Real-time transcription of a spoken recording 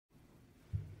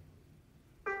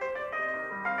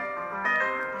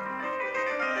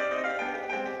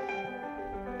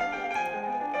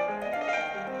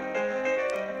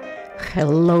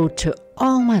Hello to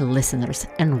all my listeners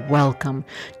and welcome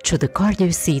to the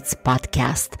CardioSeeds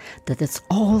podcast that is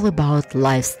all about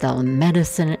lifestyle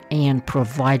medicine and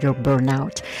provider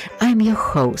burnout. I'm your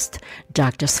host,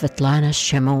 Dr. Svetlana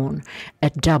Shimon, a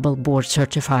double board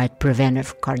certified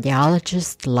preventive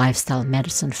cardiologist, lifestyle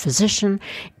medicine physician,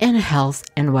 and health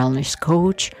and wellness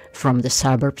coach from the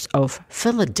suburbs of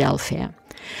Philadelphia.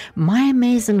 My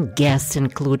amazing guests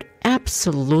include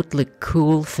absolutely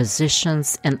cool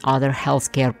physicians and other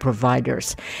healthcare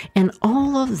providers, and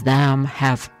all of them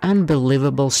have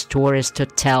unbelievable stories to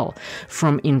tell,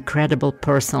 from incredible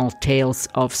personal tales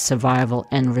of survival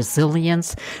and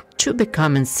resilience to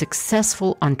becoming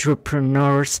successful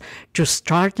entrepreneurs, to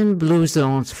starting blue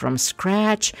zones from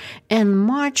scratch, and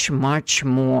much, much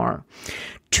more.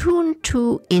 Tune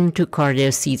into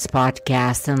CardioSeeds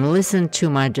podcast and listen to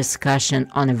my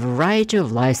discussion on a variety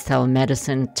of lifestyle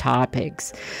medicine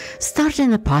topics.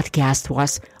 Starting a podcast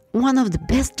was one of the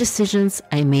best decisions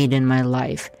I made in my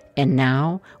life, and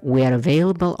now we are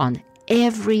available on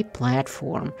every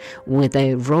platform with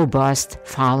a robust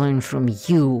following from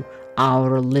you,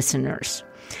 our listeners.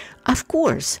 Of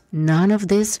course, none of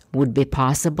this would be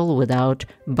possible without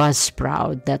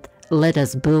Buzzsprout that let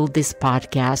us build this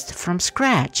podcast from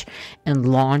scratch and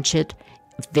launch it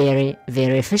very,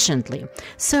 very efficiently.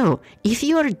 So, if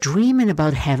you are dreaming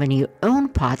about having your own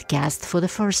podcast for the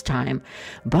first time,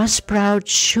 Buzzsprout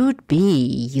should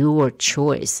be your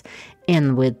choice.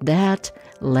 And with that,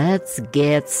 let's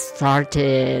get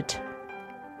started.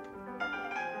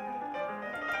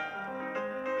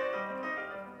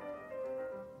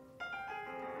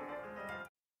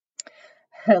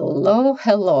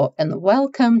 Hello, and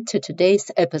welcome to today's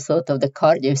episode of the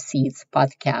CardioSeeds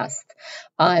podcast.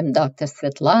 I'm Dr.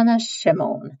 Svetlana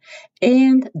Shimon,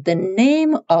 and the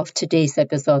name of today's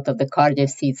episode of the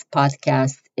CardioSeeds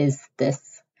podcast is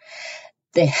this: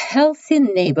 the Healthy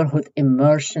Neighborhood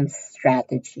Immersion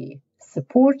Strategy,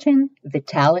 supporting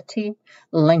vitality,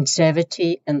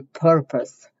 longevity, and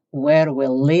purpose where we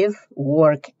live,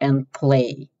 work, and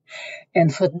play.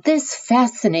 And for this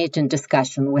fascinating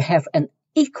discussion, we have an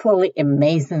equally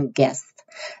amazing guest.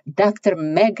 Dr.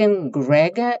 Meagan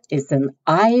Grega is an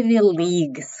Ivy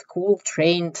League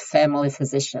school-trained family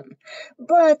physician,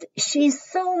 but she's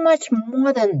so much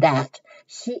more than that.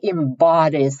 She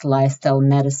embodies lifestyle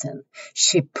medicine.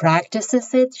 She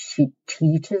practices it, she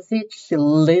teaches it, she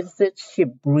lives it, she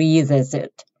breathes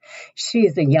it. She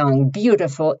is a young,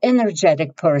 beautiful,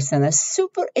 energetic person, a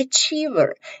super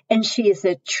achiever, and she is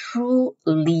a true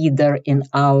leader in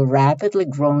our rapidly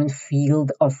growing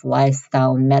field of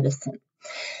lifestyle medicine.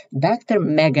 Dr.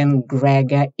 Meagan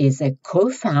Grega is a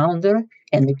co-founder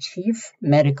and the chief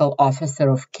medical officer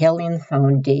of Kellyn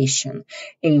Foundation,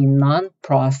 a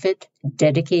nonprofit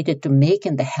dedicated to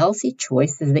making the healthy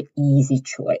choices the easy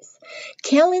choice.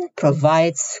 Kellyn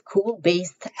provides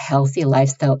school-based healthy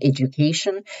lifestyle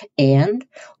education and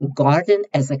garden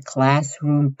as a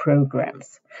classroom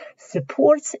programs,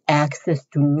 supports access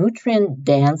to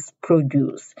nutrient-dense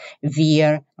produce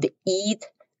via the Eat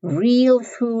Real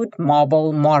Food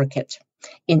mobile market,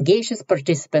 engages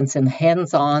participants in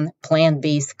hands-on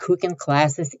plant-based cooking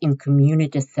classes in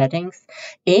community settings,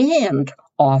 and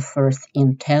offers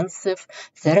intensive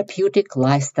therapeutic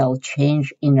lifestyle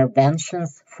change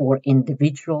interventions for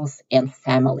individuals and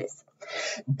families.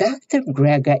 Dr.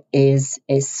 Grega is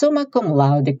a summa cum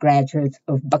laude graduate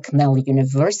of Bucknell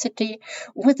University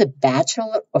with a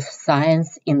Bachelor of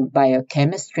Science in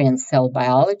Biochemistry and Cell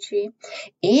Biology,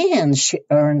 and she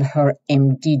earned her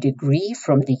MD degree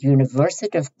from the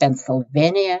University of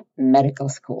Pennsylvania Medical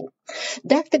School.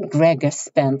 Dr. Grega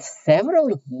spent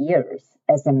several years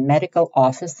as a medical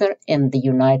officer in the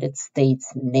United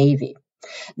States Navy.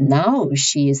 Now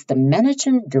she is the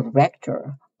managing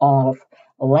director of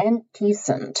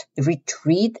Lantissant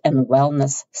Retreat and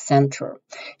Wellness Center.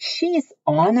 She is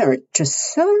honored to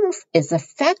serve as a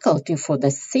faculty for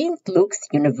the St. Luke's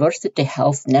University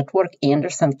Health Network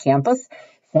Anderson campus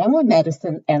family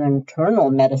medicine and internal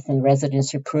medicine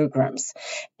residency programs,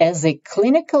 as a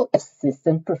clinical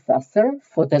assistant professor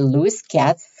for the Lewis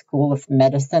Katz School of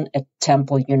Medicine at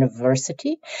Temple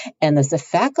University, and as a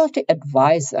faculty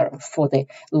advisor for the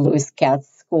Lewis Katz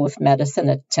School of Medicine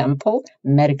at Temple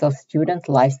Medical Student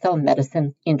Lifestyle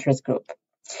Medicine Interest Group.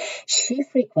 She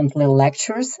frequently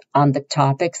lectures on the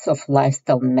topics of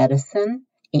lifestyle medicine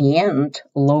and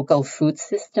local food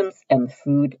systems and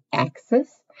food access.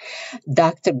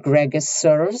 Dr. Grega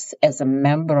serves as a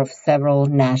member of several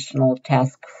national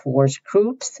task force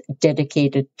groups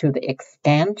dedicated to the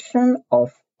expansion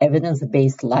of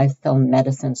evidence-based lifestyle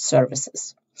medicine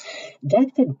services.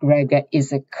 Dr. Grega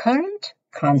is a current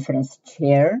conference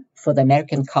chair for the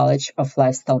American College of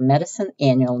Lifestyle Medicine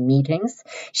annual meetings.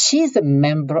 She is a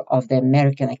member of the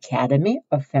American Academy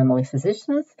of Family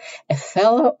Physicians, a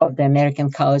fellow of the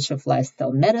American College of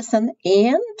Lifestyle Medicine,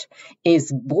 and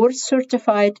is board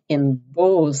certified in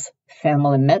both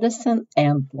family medicine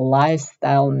and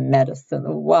lifestyle medicine.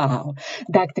 Wow.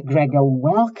 Dr. Grega,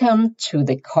 welcome to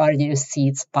the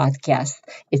CardioSeeds podcast.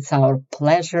 It's our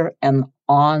pleasure and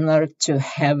honor to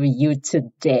have you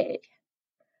today.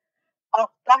 Oh,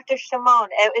 Dr. Shimon,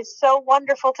 it is so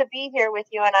wonderful to be here with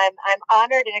you, and I'm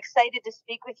honored and excited to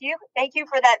speak with you. Thank you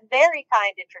for that very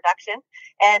kind introduction,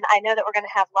 and I know that we're going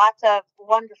to have lots of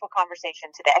wonderful conversation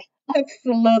today.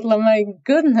 Absolutely, my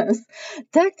goodness.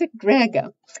 Dr.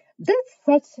 Grega,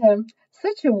 that's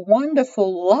such a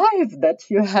wonderful life that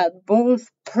you had, both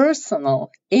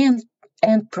personal and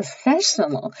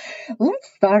professional. Let's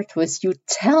start with you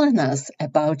telling us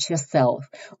about yourself.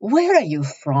 Where are you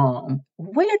from?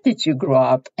 Where did you grow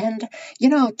up? And,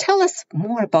 tell us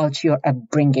more about your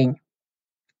upbringing.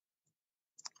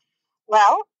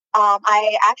 Well,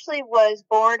 I actually was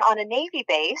born on a Navy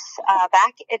base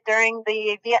during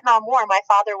the Vietnam War. My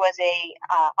father was a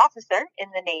officer in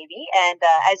the Navy, and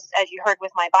as you heard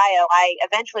with my bio, I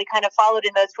eventually kind of followed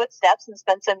in those footsteps and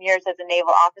spent some years as a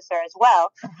naval officer as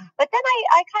well. Mm-hmm. But then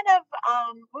I kind of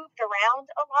moved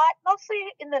around a lot, mostly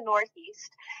in the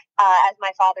Northeast, as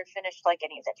my father finished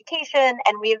getting his education,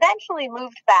 and we eventually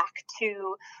moved back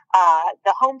to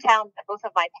the hometown that both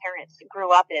of my parents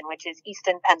grew up in, which is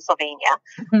Easton, Pennsylvania.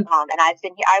 Mm-hmm. And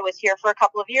I was here for a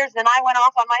couple of years. Then I went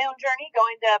off on my own journey,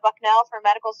 going to Bucknell for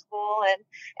medical school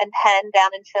and Penn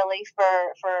down in Philly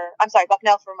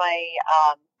Bucknell for my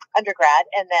undergrad,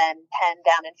 and then Penn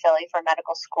down in Philly for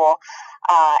medical school,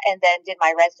 and then did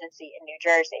my residency in New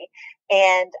Jersey.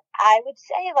 And I would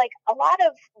say a lot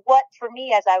of what for me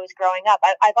as I was growing up,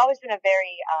 I've always been a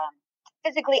very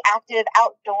physically active,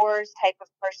 outdoors type of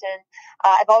person.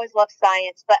 I've always loved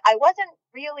science, but I wasn't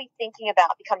really thinking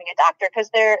about becoming a doctor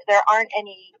because there aren't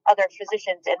any other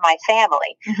physicians in my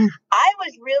family. Mm-hmm. I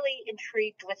was really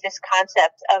intrigued with this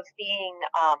concept of being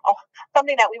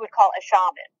something that we would call a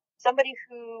shaman, somebody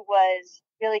who was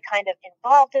really kind of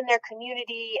involved in their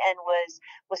community and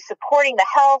was supporting the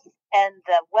health and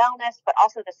the wellness, but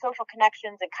also the social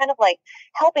connections and kind of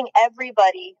helping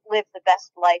everybody live the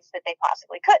best life that they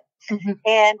possibly could. Mm-hmm.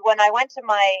 And when I went to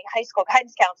my high school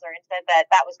guidance counselor and said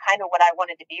that was kind of what I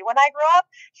wanted to be when I grew up,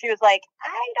 she was like,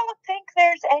 I don't think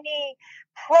there's any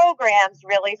programs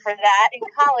really for that in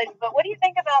college, but what do you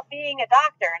think about being a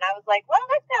doctor? And I was like, well,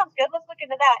 that sounds good. Let's look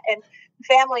into that. And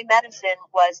family medicine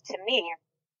was, to me,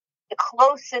 the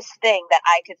closest thing that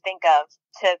I could think of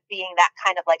to being that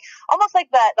kind of almost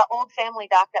like the old family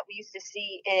doc that we used to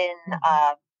see in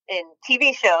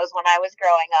TV shows when I was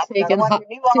growing up.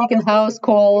 Taking house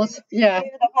calls, yeah,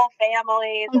 the whole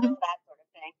family, mm-hmm. all that sort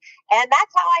of thing. And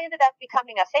that's how I ended up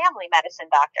becoming a family medicine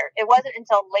doctor. It wasn't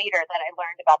until later that I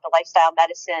learned about the lifestyle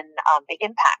medicine, the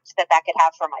impact that could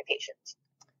have for my patients.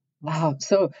 Wow.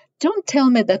 So don't tell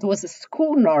me that was a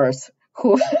school nurse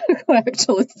who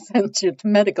actually sent you to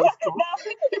medical school.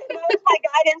 No, it was my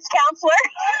guidance counselor.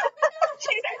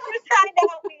 She was trying to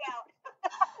help me out.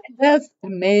 That's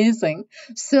amazing.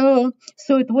 So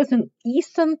it was in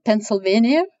Easton,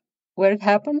 Pennsylvania, where it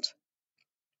happened?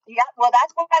 Yeah, well,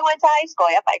 that's where I went to high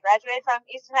school. Yep, I graduated from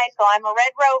Easton High School. I'm a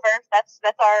Red Rover. That's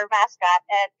our mascot.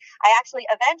 And I actually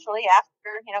eventually,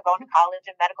 after going to college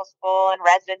and medical school and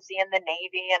residency in the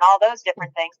Navy and all those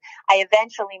different things, I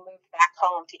eventually moved back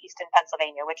home to Easton,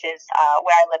 Pennsylvania, which is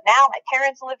where I live now. My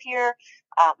parents live here.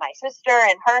 My sister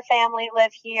and her family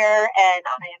live here, and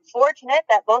I am fortunate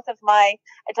that both of my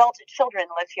adult children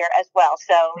live here as well.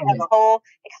 So we have a whole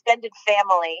extended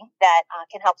family that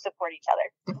can help support each other.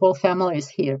 The whole family is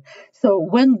here. So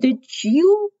when did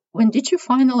you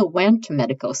finally went to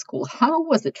medical school? How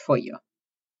was it for you?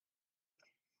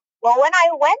 Well, when I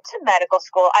went to medical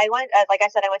school, I went, like I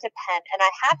said, I went to Penn, and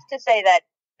I have to say that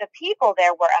the people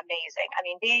there were amazing. I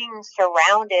mean, being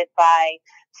surrounded by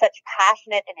such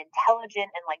passionate and intelligent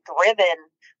and driven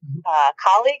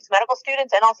colleagues, medical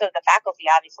students, and also the faculty,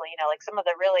 obviously, some of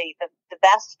the really the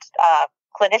best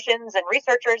clinicians and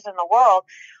researchers in the world,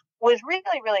 was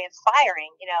really, really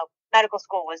inspiring. Medical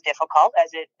school was difficult,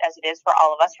 as it is for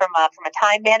all of us from a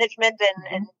time management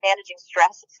and managing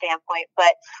stress standpoint.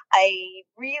 But I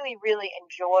really, really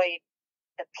enjoyed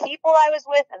the people I was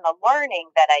with and the learning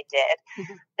that I did.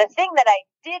 Mm-hmm. The thing that I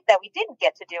did that we didn't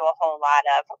get to do a whole lot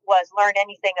of was learn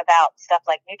anything about stuff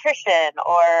like nutrition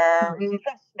or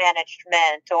stress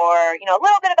management or, a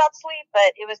little bit about sleep,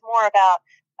 but it was more about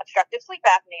obstructive sleep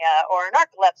apnea or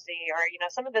narcolepsy or,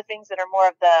 some of the things that are more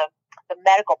of the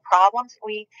medical problems.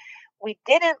 we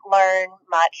didn't learn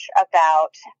much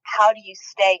about how do you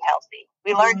stay healthy.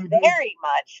 We learned very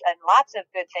much and lots of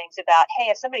good things about, hey,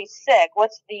 if somebody's sick,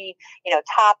 what's the,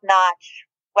 top-notch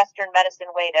Western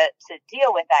medicine way to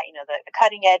deal with that, the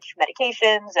cutting edge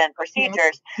medications and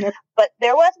procedures. Yep. But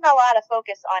there wasn't a lot of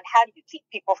focus on how do you keep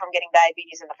people from getting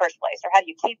diabetes in the first place, or how do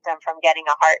you keep them from getting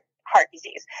a heart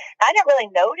disease. And I didn't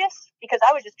really notice because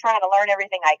I was just trying to learn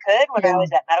everything I could when I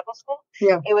was at medical school.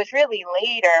 Yeah. It was really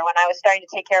later when I was starting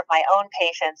to take care of my own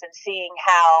patients and seeing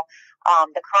how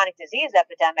the chronic disease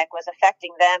epidemic was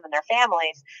affecting them and their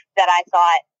families that I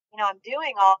thought, I'm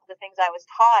doing all the things I was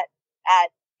taught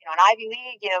at an Ivy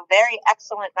League, very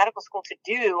excellent medical school to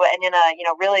do, and in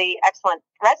a, really excellent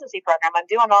residency program. I'm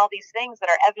doing all these things that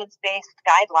are evidence-based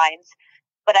guidelines,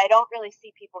 but I don't really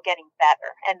see people getting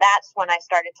better. And that's when I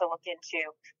started to look into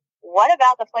what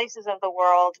about the places of the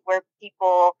world where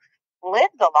people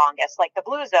live the longest, like the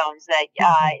blue zones that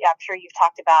I'm sure you've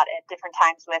talked about at different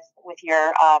times with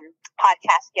your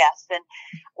podcast guests. And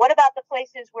what about the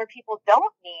places where people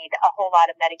don't need a whole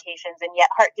lot of medications and yet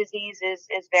heart disease is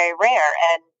very rare?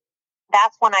 And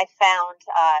that's when I found,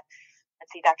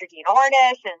 Dr. Dean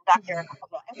Ornish and Dr.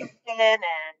 Emerson and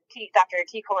Dr.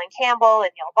 T. Colleen Campbell and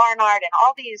Neil Barnard and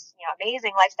all these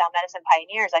amazing lifestyle medicine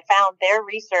pioneers. I found their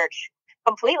research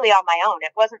completely on my own.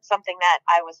 It wasn't something that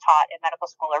I was taught in medical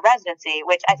school or residency,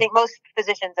 which I think most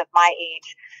physicians of my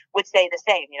age would say the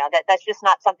same. That's just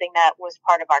not something that was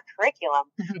part of our curriculum,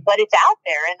 but it's out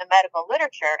there in the medical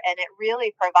literature, and it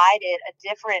really provided a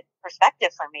different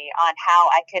perspective for me on how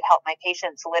I could help my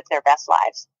patients live their best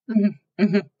lives.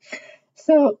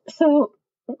 So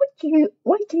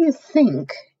why do you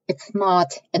think it's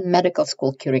not in medical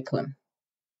school curriculum?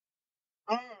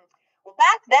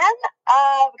 Back then,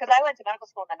 because I went to medical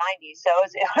school in the 90s, so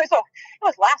it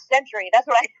was last century. That's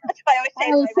what I always say.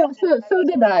 So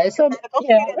did I. So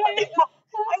yeah, right.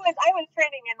 I was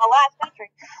training in the last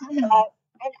century,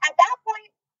 and at that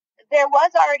point, there was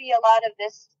already a lot of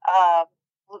this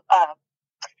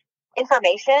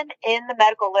information in the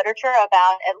medical literature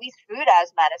about at least food as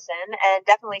medicine, and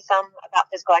definitely some about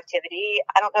physical activity.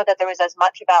 I don't know that there was as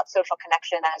much about social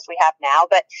connection as we have now,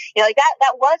 but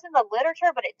that was in the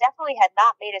literature, but it definitely had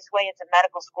not made its way into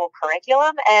medical school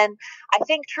curriculum. And I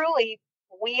think truly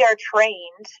we are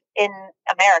trained in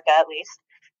America, at least,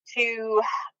 to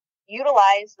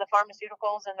utilize the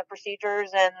pharmaceuticals and the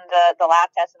procedures and the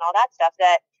lab tests and all that stuff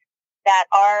that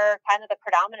are kind of the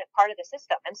predominant part of the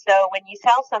system. And so when you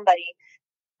tell somebody,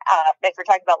 if we're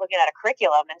talking about looking at a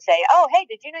curriculum and say, oh, hey,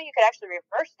 did you know you could actually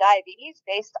reverse diabetes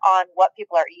based on what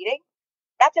people are eating?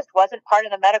 That just wasn't part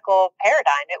of the medical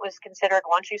paradigm. It was considered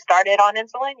once you started on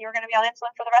insulin, you were going to be on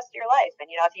insulin for the rest of your life. And,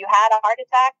 if you had a heart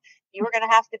attack, you were going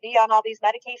to have to be on all these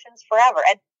medications forever.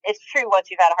 And it's true,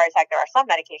 once you've had a heart attack, there are some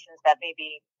medications that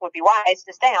maybe would be wise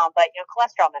to stay on, but,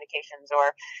 cholesterol medications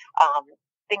or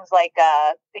things like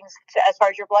things as far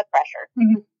as your blood pressure.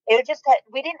 It just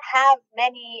we didn't have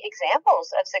many examples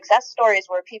of success stories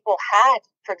where people had,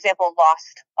 for example,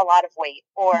 lost a lot of weight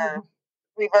or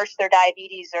reversed their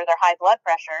diabetes or their high blood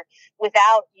pressure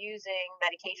without using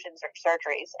medications or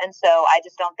surgeries. And so I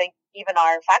just don't think even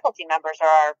our faculty members or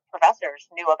our professors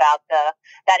knew about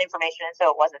that information, and so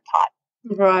it wasn't taught.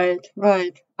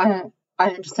 Right. I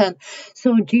understand.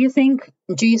 So do you think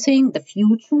the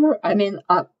future,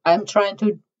 I'm trying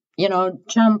to,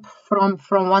 jump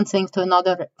from one thing to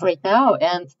another right now,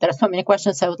 and there are so many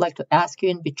questions I would like to ask you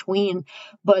in between,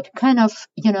 but kind of,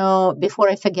 before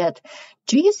I forget,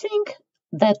 do you think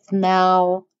that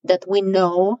now that we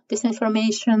know this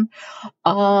information,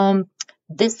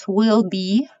 this will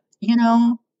be,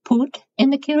 put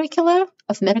in the curricula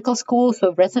of medical schools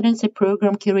or residency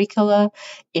program curricula,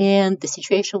 and the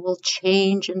situation will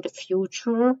change in the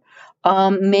future?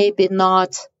 Maybe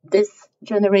not this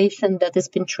generation that has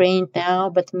been trained now,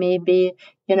 but maybe,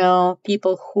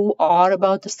 people who are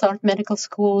about to start medical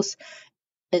schools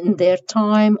in their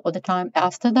time or the time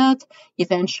after that,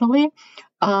 eventually.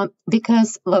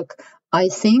 Because, look, I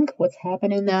think what's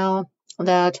happening now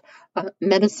that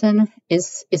medicine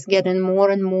is getting more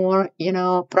and more,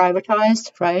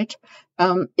 privatized, right?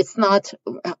 I'm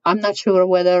not sure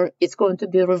whether it's going to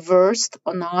be reversed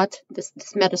or not. This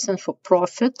medicine for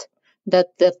profit that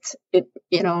it,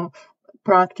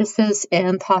 practices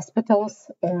and hospitals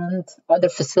and other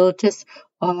facilities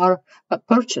are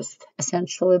purchased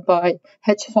essentially by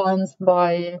hedge funds,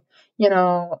 by,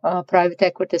 private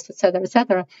equities, et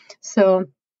cetera. So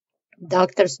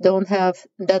doctors don't have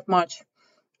that much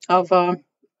of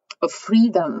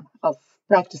freedom of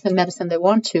practicing medicine they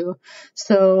want to.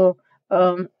 So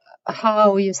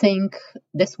how you think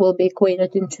this will be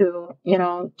equated into,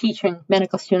 teaching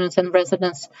medical students and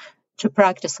residents to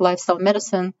practice lifestyle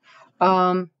medicine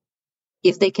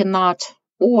if they cannot,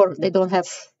 or they don't have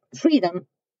freedom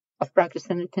of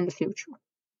practicing it in the future,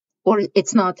 or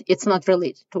it's not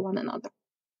related to one another?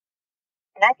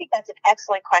 And I think that's an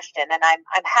excellent question, and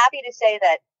I'm happy to say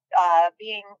that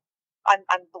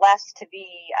I'm blessed to be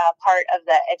part of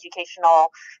the educational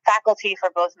faculty for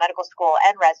both medical school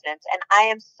and residents, and I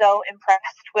am so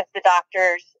impressed with the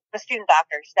student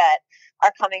doctors that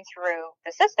are coming through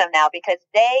the system now, because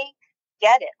they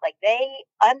get it. Like, they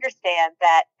understand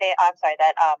that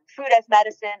food as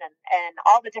medicine and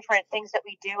all the different things that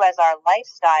we do as our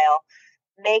lifestyle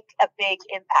make a big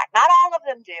impact. Not all of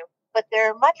them do, but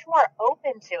they're much more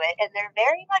open to it, and they're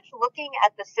very much looking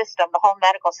at the system, the whole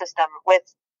medical system, with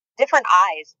different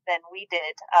eyes than we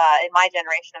did in my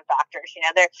generation of doctors.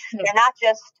 They're not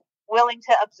just willing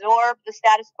to absorb the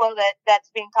status quo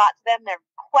that's being taught to them. They're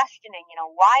questioning,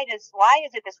 why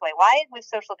is it this way? Why, with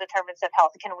social determinants of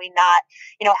health, can we not,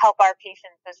 help our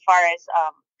patients as far as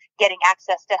getting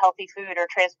access to healthy food or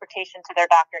transportation to their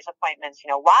doctor's appointments?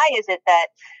 Why is it that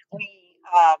we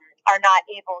are not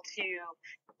able to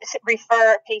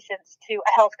refer patients to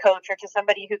a health coach or to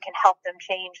somebody who can help them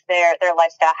change their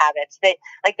lifestyle habits?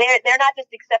 They're not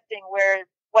just accepting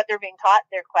what they're being taught,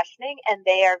 they're questioning, and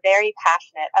they are very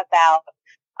passionate about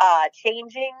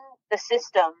changing the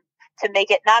system to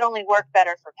make it not only work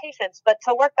better for patients, but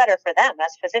to work better for them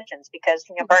as physicians, because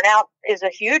burnout is a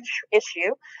huge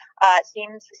issue.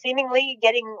 Seems seemingly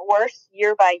getting worse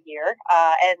year by year,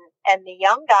 and the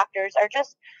young doctors are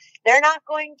just, they're not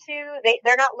looking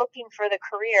for the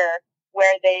career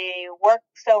where they work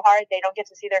so hard they don't get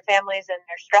to see their families and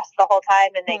they're stressed the whole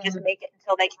time, and they just make it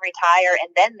until they can retire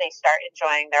and then they start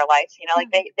enjoying their life.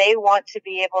 They want to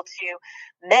be able to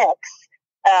mix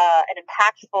an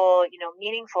impactful,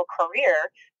 meaningful career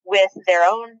with their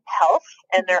own health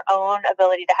and their own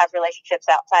ability to have relationships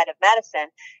outside of medicine.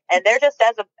 And they're just,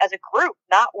 as a group,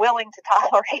 not willing to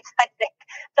tolerate, I think,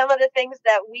 some of the things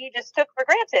that we just took for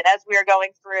granted as we were going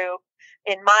through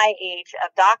in my age of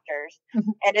doctors.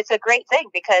 And it's a great thing,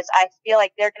 because I feel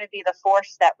like they're going to be the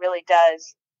force that really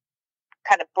does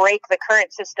kind of break the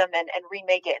current system and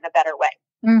remake it in a better way.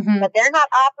 But they're not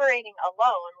operating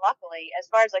alone, luckily. As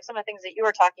far as some of the things that you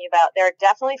were talking about, there are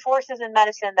definitely forces in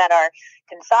medicine that are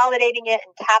consolidating it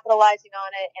and capitalizing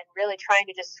on it and really trying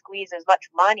to just squeeze as much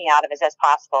money out of it as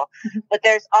possible. But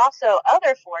there's also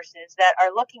other forces that are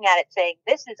looking at it saying,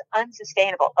 this is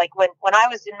unsustainable. Like when I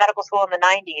was in medical school in the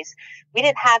 90s, we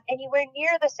didn't have anywhere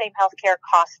near the same healthcare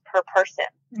costs per person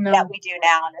that we do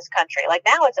now in this country. Like,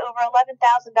 now it's over $11,000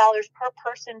 per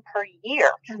person per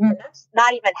year. And that's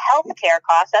not even healthcare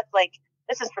costs. That's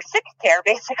this is for sick care,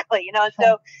 basically,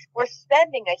 So we're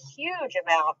spending a huge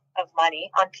amount of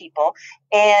money on people,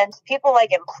 and people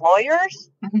like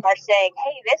employers are saying,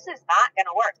 hey, this is not going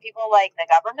to work. People like the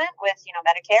government with,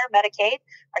 Medicare, Medicaid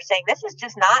are saying, this is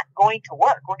just not going to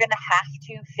work. We're going to have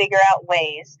to figure out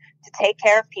ways to take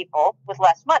care of people with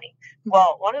less money.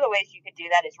 Well, one of the ways you could do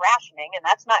that is rationing, and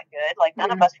that's not good.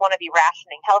 None of us want to be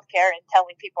rationing healthcare and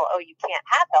telling people, oh, you can't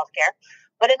have healthcare.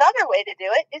 But another way to do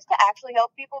it is to actually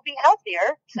help people be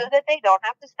healthier so that they don't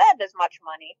have to spend as much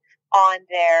money on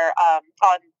their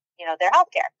their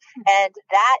healthcare. And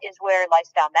that is where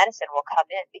lifestyle medicine will come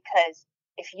in, because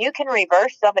if you can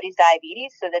reverse somebody's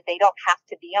diabetes so that they don't have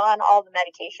to be on all the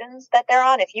medications that they're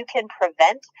on, if you can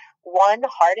prevent one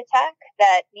heart attack,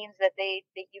 that means that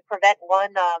you prevent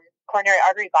one coronary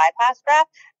artery bypass graft.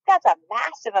 That's a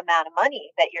massive amount of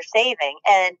money that you're saving.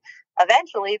 And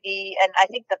eventually, and I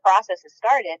think the process has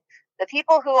started, the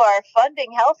people who are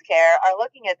funding healthcare are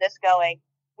looking at this going,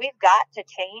 we've got to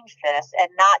change this and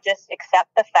not just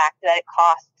accept the fact that it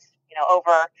costs,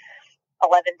 over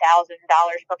 $11,000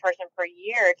 per person per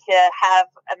year to have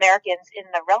Americans in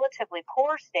the relatively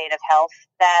poor state of health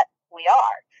that we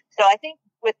are. So I think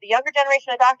with the younger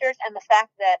generation of doctors and the fact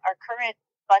that our current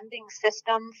funding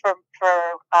system for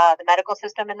the medical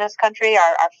system in this country,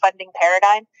 our funding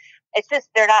paradigm, it's just,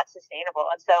 they're not sustainable.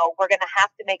 And so we're going to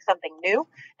have to make something new.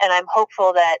 And I'm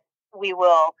hopeful that we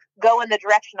will go in the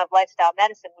direction of lifestyle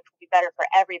medicine, which will be better for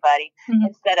everybody,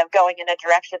 instead of going in a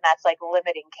direction that's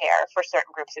limiting care for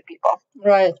certain groups of people.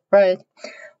 Right.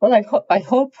 Well, I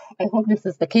hope this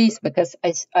is the case, because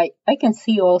I can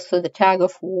see also the tug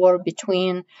of war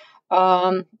between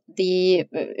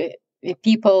the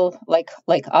people like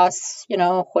us, who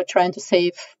are trying to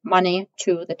save money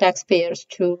to the taxpayers,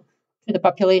 to the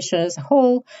population as a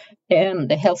whole, and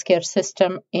the healthcare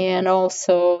system, and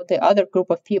also the other group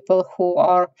of people who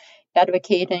are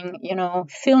advocating,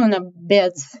 filling up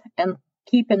beds and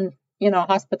keeping,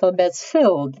 hospital beds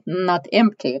filled, not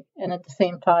empty, and at the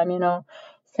same time,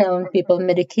 selling people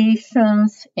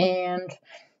medications,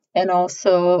 and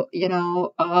also,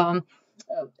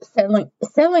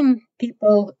 selling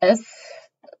people as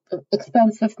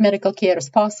expensive medical care as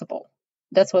possible.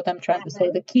 That's what I'm trying to say.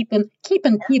 The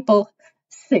keeping people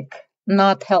sick,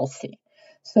 not healthy.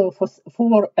 So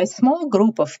for a small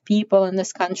group of people in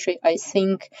this country, I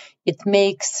think it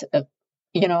makes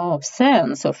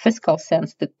sense or fiscal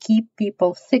sense to keep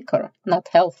people sicker, not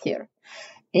healthier.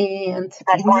 And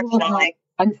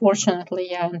unfortunately,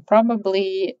 yeah, and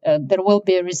probably there will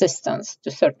be a resistance to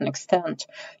a certain extent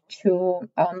to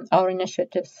our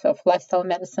initiatives of lifestyle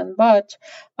medicine. But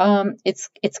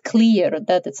it's clear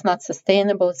that it's not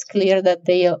sustainable. It's clear that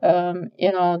the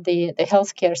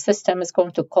healthcare system is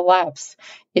going to collapse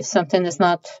if something is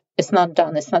not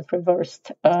done. It's not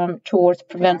reversed towards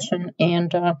prevention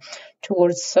and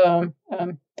towards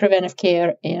preventive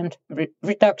care and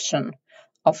reduction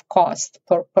of cost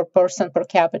per person per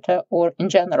capita, or in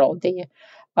general the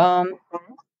I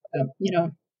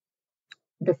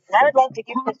would love to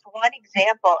give just one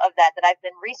example of that I've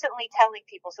been recently telling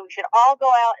people. So we should all go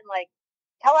out and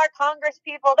tell our Congress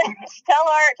people this, tell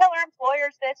our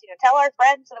employers this, tell our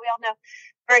friends so that we all know.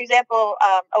 For example,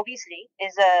 obesity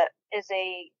is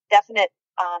a definite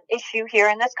issue here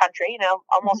in this country.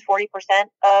 Almost 40%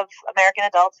 of American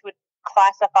adults would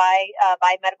classify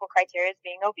by medical criteria as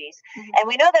being obese. And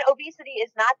we know that obesity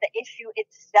is not the issue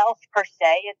itself per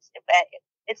se.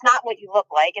 It's not what you look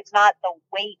like. It's not the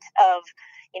weight of,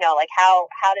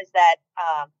 how does that,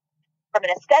 from an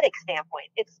aesthetic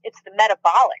standpoint, it's the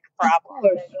metabolic problem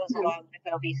that goes along with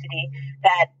obesity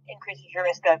that increases your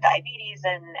risk of diabetes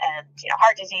and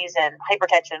heart disease and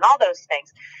hypertension and all those things.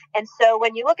 And so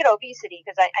when you look at obesity,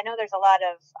 because I know there's a lot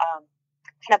of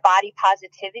kind of body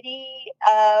positivity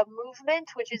movement,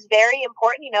 which is very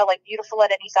important, like beautiful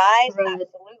at any size,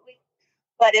 absolutely.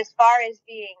 But as far as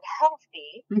being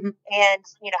healthy and,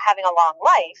 having a long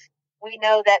life, we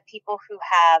know that people who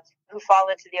fall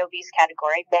into the obese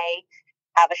category may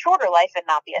have a shorter life and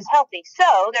not be as healthy. So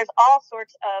there's all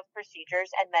sorts of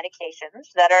procedures and medications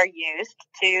that are used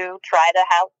to try to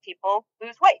help people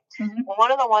lose weight. Well,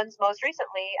 one of the ones most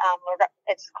recently,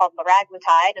 it's called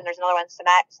liraglutide, and there's another one,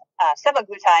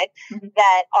 semaglutide,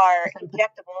 that are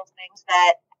injectable things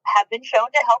that have been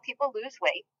shown to help people lose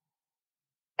weight.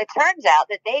 It turns out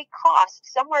that they cost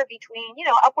somewhere between,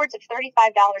 upwards of $35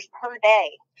 per day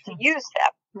to use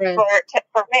them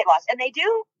for weight loss. And they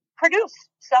do produce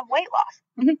some weight loss.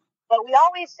 But we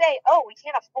always say, we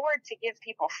can't afford to give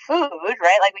people food,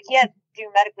 right? Like we can't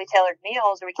do medically tailored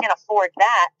meals, or we can't afford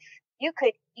that. You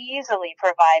could easily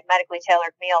provide medically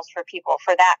tailored meals for people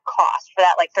for that cost, for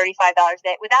that like $35 a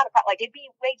day, without it'd be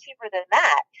way cheaper than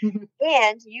that.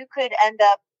 And you could end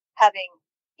up having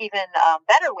even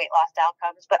better weight loss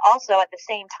outcomes, but also at the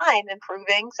same time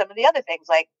improving some of the other things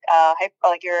like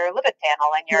your lipid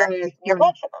panel and your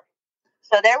blood sugar.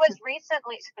 So there was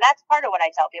recently, so that's part of what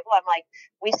I tell people. I'm like,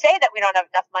 we say that we don't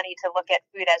have enough money to look at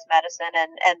food as medicine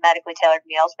and medically tailored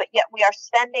meals, but yet we are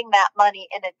spending that money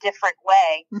in a different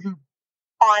way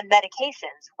on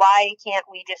medications. Why can't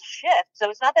we just shift? So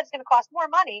it's not that it's going to cost more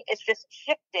money. It's just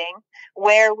shifting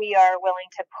where we are willing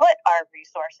to put our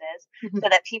resources so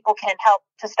that people can help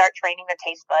to start training their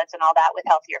taste buds and all that with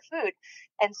healthier food.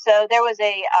 And so there was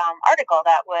a article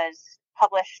that was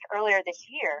published earlier this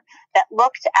year that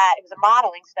looked at, it was a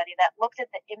modeling study that looked at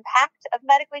the impact of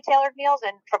medically tailored meals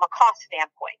and from a cost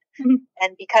standpoint.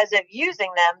 And because of using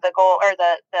them, the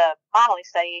modeling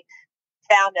study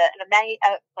found a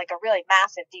really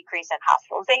massive decrease in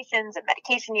hospitalizations and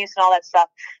medication use and all that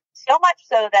stuff. So much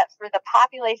so that for the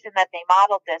population that they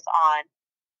modeled this on,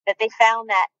 that they found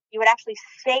that you would actually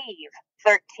save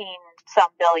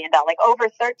 $13-some billion, like over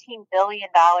 $13 billion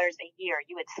a year.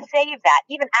 You would save that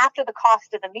even after the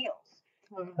cost of the meals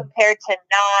compared to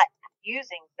not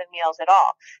using the meals at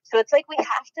all. So it's like we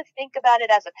have to think about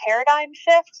it as a paradigm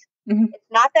shift.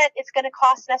 It's not that it's going to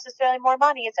cost necessarily more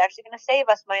money. It's actually going to save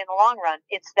us money in the long run.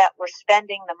 It's that we're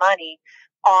spending the money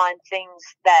on things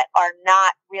that are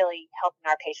not really helping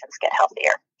our patients get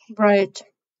healthier.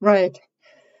 Right.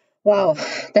 Wow,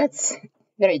 that's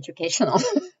very educational.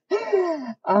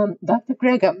 Dr.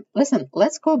 Grega, listen,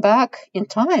 let's go back in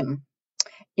time.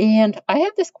 And I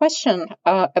have this question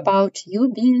about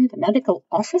you being the medical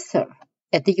officer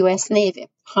at the U.S. Navy.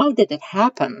 How did it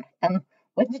happen? And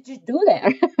what did you do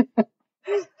there?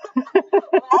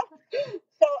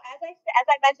 So as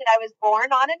I mentioned, I was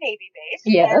born on a Navy base.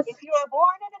 Yes. And if you are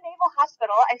born in a naval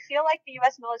hospital, I feel like the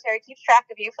U.S. military keeps track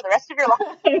of you for the rest of your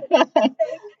life.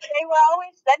 They were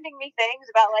always sending me things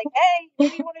about like, hey,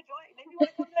 maybe you want to join, maybe you want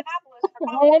to come to Annapolis for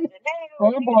college.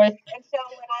 Oh boy. And so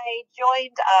when I I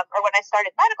joined, or when I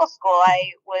started medical school,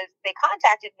 they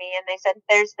contacted me and they said,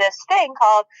 there's this thing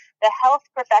called the Health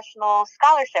Professional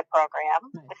Scholarship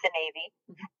Program with the Navy.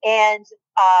 And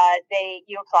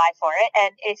you apply for it.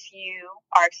 And if you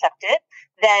are accepted,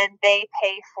 then they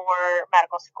pay for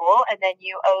medical school and then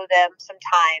you owe them some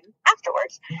time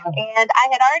afterwards. And I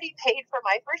had already paid for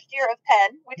my first year of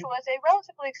Penn, which was a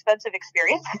relatively expensive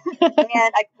experience.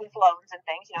 And with loans and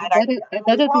things, you know, I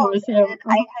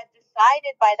had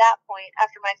decided by that point,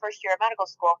 after my first year of medical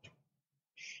school,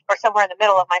 or somewhere in the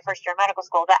middle of my first year of medical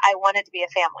school, that I wanted to be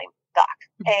a family doc.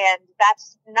 And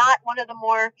that's not one of the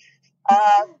more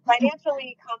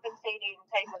financially compensating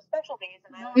type of specialties.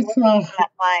 And I was looking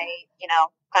at my, you know,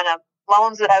 kind of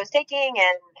loans that I was taking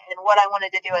and what I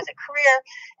wanted to do as a career.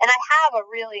 And I have a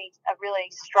really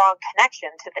strong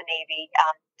connection to the Navy,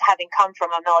 having come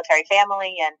from a military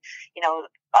family, and, you know,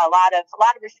 a lot of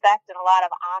respect and a lot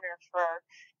of honor for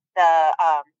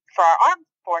for our armed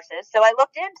forces. So I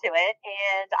looked into it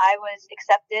and I was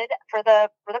accepted for the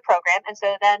program. And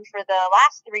so then for the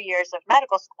last 3 years of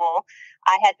medical school,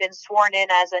 I had been sworn in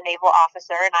as a naval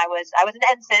officer, and I was an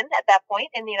ensign at that point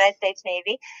in the United States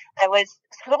Navy. I was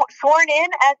sworn in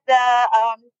at the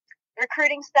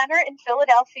recruiting center in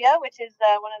Philadelphia, which is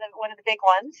one of the big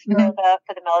ones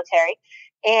for the military.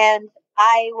 And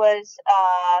I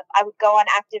would go on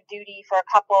active duty for a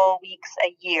couple weeks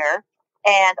a year,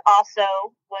 and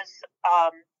also was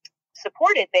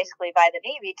supported basically by the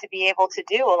Navy to be able to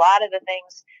do a lot of the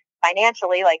things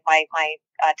financially, like my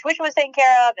tuition was taken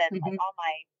care of, and like all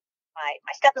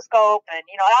my stethoscope, and,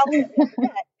 you know, all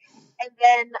that. And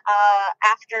then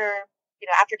after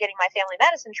getting my family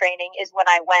medicine training is when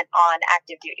I went on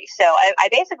active duty. So I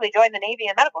basically joined the Navy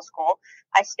in medical school.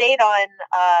 I stayed on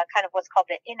kind of what's called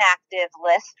the inactive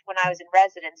list when I was in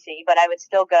residency, but I would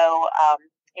still go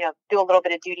do a little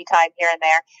bit of duty time here and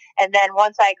there. And then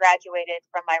once I graduated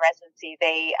from my residency,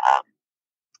 they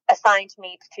assigned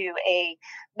me to a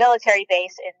military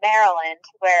base in Maryland,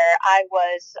 where I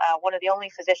was one of the only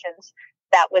physicians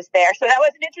that was there. So that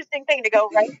was an interesting thing to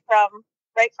go right from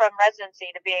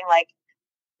residency to being like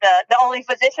the only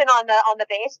physician on the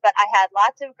base. But I had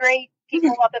lots of great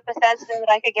people up at Bethesda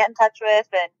that I could get in touch with,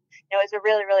 and it was a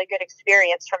really, really good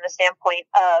experience from the standpoint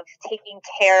of taking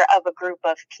care of a group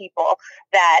of people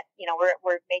that, you know,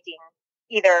 we're making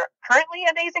either currently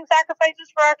amazing sacrifices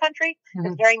for our country.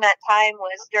 Because during that time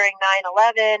was during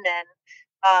 9/11 and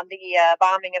the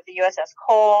bombing of the USS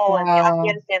Cole and the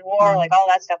Afghanistan War, like all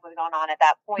that stuff was going on at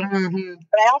that point.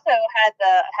 But I also had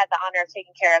the honor of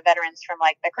taking care of veterans from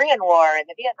like the Korean War and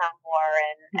the Vietnam War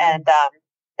and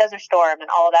Desert Storm and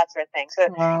all of that sort of thing. So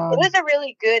it was a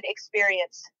really good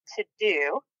experience to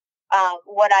do.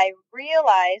 What I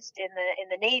realized in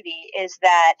the Navy is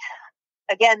that,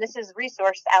 again, this is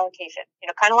resource allocation, you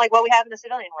know, kind of like what we have in the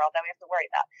civilian world that we have to worry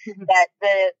about. That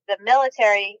the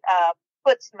military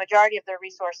puts the majority of their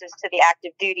resources to the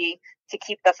active duty to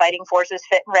keep the fighting forces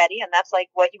fit and ready, and that's like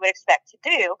what you would expect to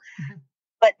do.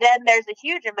 But then there's a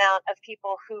huge amount of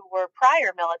people who were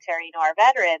prior military, you know, our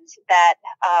veterans that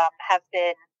have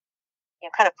been, you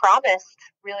know, kind of promised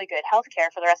really good health care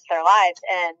for the rest of their lives,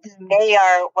 and they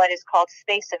are what is called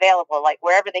space available, like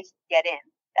wherever they can get in,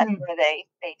 that's where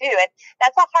they do. And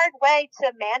that's a hard way to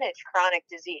manage chronic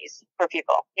disease for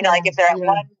people. You know, like if they're at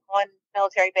one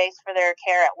military base for their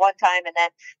care at one time, and then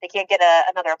they can't get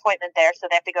another appointment there, so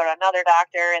they have to go to another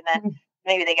doctor, and then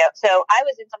maybe they go. So I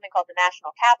was in something called the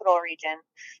National Capital Region,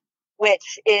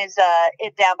 which is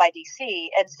down by DC,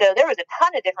 and so there was a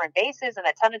ton of different bases and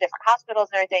a ton of different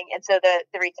hospitals and everything. And so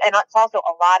and it's also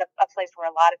a place where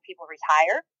a lot of people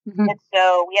retire, and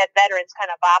so we had veterans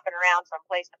kind of bopping around from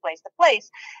place to place to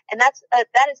place. And that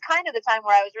is kind of the time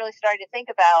where I was really starting to think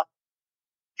about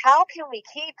how can we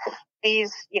keep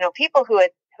these, you know, people who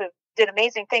did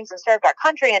amazing things and served our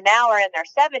country and now are in their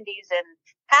 70s and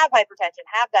have hypertension,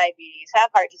 have diabetes, have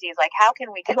heart disease. Like, how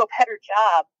can we do a better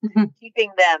job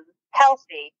keeping them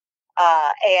healthy?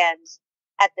 And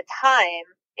at the time,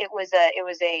 it was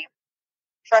a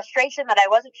frustration that I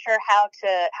wasn't sure how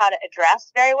to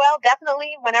address very well.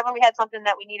 Definitely, whenever we had something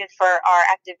that we needed for our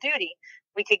active duty,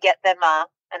 we could get them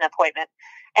an appointment.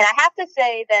 And I have to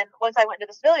say, then once I went into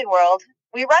the civilian world,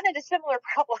 we run into similar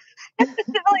problems in the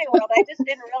civilian world. I just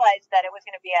didn't realize that it was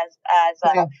going to be as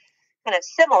kind of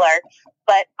similar.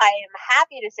 But I am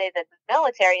happy to say that the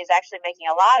military is actually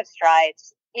making a lot of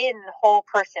strides in whole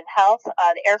person health,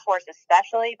 the Air Force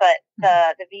especially, but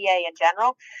the VA in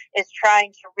general is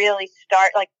trying to really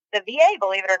start, like the VA,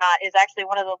 believe it or not, is actually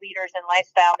one of the leaders in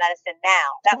lifestyle medicine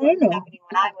now. That was happening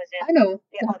when I was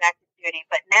in active duty,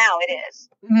 but now it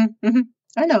is.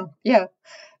 I know, yeah.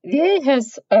 VA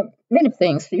has many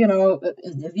things.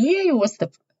 The VA was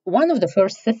one of the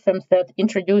first systems that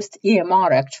introduced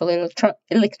EMR, actually,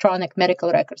 electronic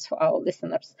medical records for our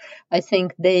listeners. I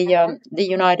think they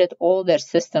united all their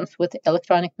systems with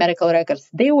electronic medical records.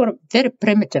 They were very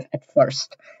primitive at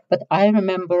first, but I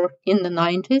remember in the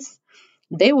 90s,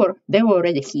 they were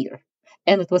already here.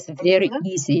 And it was very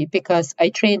easy because I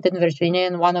trained in Virginia,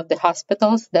 and one of the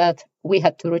hospitals that we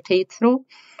had to rotate through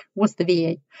was the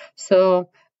VA. So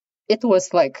it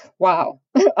was like, wow,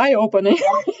 eye-opening.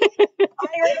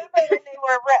 I remember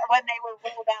when they were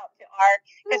rolled out to our,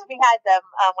 because we had them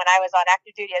when I was on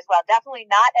active duty as well. Definitely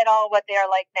not at all what they are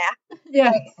like now.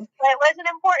 Yeah. But it was an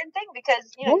important thing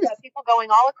because you have people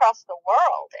going all across the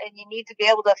world, and you need to be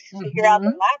able to figure out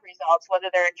the lab results, whether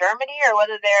they're in Germany or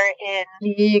whether they're in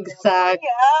exactly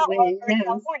or in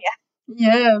California.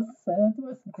 Yes, that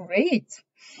was great.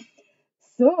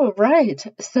 So, right.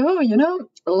 So,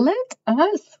 let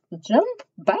us jump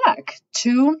back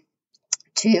to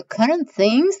your current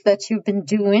things that you've been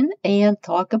doing and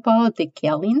talk about the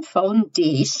Kellyn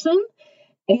Foundation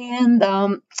and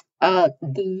the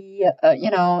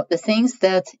things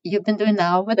that you've been doing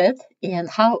now with it, and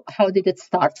how did it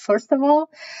start? First of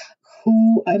all,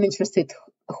 I'm interested,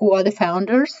 who are the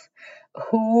founders?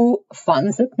 Who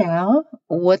funds it now?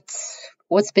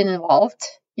 What's been involved?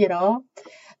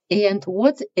 And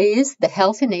what is the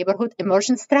Healthy Neighborhood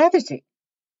Immersion Strategy?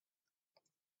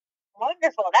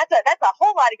 Wonderful. That's a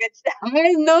whole lot of good stuff.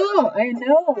 I know.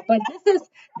 But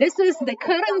this is the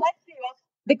current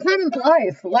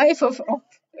life of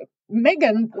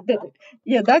Meagan,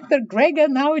 Dr. Grega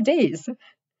nowadays.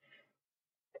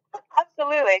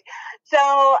 Absolutely.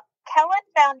 So Kellyn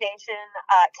Foundation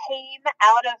came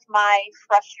out of my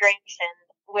frustration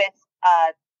with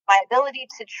my ability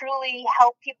to truly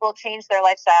help people change their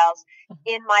lifestyles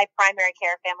in my primary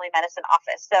care family medicine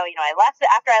office. So,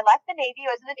 after I left the Navy,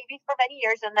 I was in the Navy for many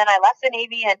years, and then I left the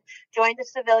Navy and joined a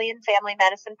civilian family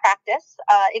medicine practice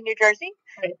in New Jersey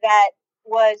that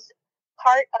was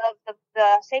part of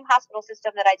the same hospital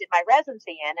system that I did my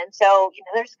residency in. And so,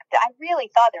 I really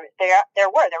thought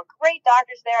there were great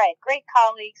doctors there. I had great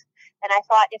colleagues. And I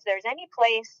thought, if there's any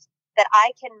place that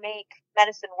I can make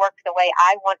medicine work the way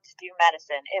I want to do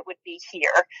medicine, it would be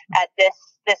here at this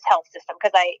health system,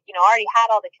 because I already had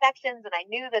all the connections, and I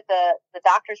knew that the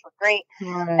doctors were great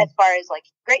as far as like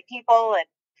great people.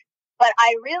 But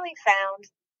I really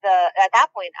found at that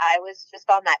point I was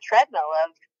just on that treadmill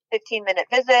of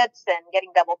 15-minute visits and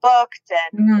getting double booked,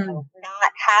 and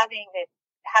not having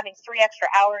 3 extra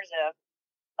hours of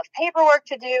paperwork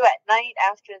to do at night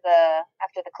after the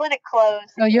clinic closed.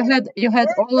 So you had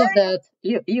all of that.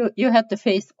 You had to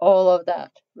face all of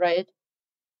that, right?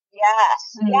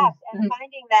 Yes. And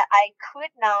finding that I could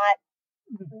not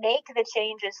make the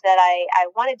changes that I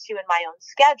wanted to in my own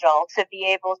schedule to be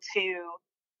able to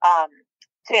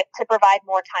provide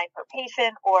more time per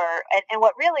patient, and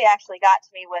what really actually got to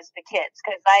me was the kids,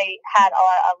 because I had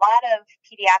a lot of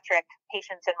pediatric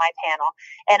patients in my panel,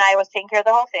 and I was taking care of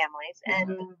the whole families.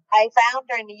 And I found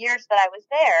during the years that I was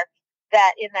there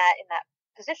that in that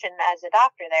position as a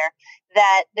doctor there,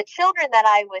 that the children that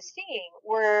I was seeing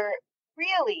were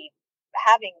really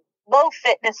having low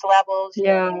fitness levels. They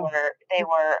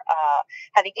were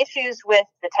having issues with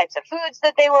the types of foods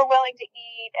that they were willing to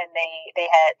eat, and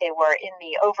they were in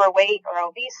the overweight or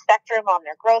obese spectrum on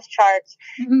their growth charts.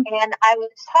 And I was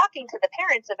talking to the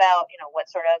parents about what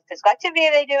sort of physical activity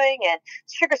are they doing, and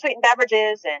sugar sweetened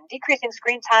beverages, and decreasing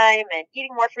screen time, and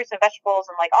eating more fruits and vegetables,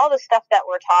 and like all the stuff that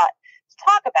we're taught to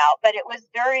talk about. But it was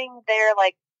during their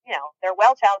their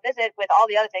well child visit with all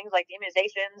the other things like the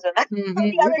immunizations and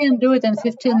you can do it in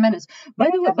 15 minutes. By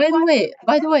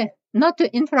the way, not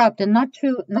to interrupt and not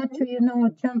to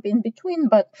jump in between,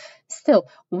 but still,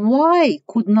 why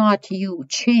could not you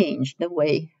change the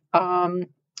way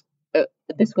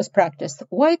this was practiced?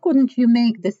 Why couldn't you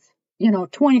make this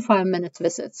 25 minutes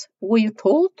visits? Were you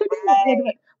told to do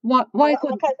it? Why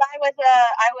couldn't? Because I was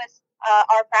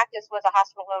our practice was a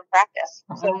hospital-owned practice,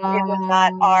 so it was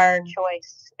not our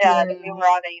choice. We were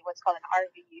on what's called an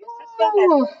RVU system,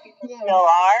 and we still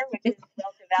are, which is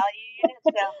relative value unit.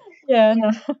 So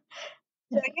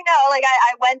So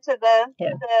I went to the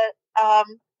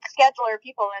scheduler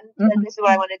people and said, this is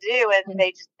what I want to do, and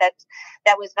they just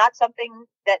that was not something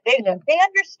that they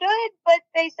understood, but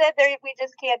they said we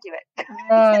just can't do it.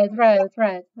 Right.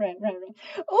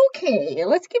 Okay,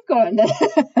 let's keep going. Okay, so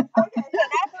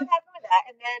that's what happened with that,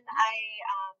 and then I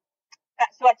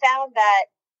found that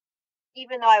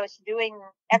even though I was doing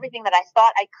everything that I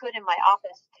thought I could in my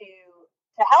office to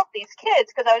help these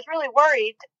kids, because I was really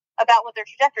worried about what their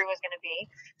trajectory was going to be,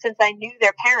 since I knew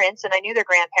their parents and I knew their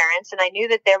grandparents, and I knew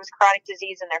that there was chronic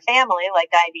disease in their family, like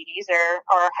diabetes or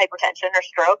hypertension or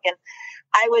stroke. And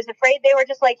I was afraid they were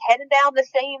just like heading down the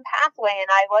same pathway, and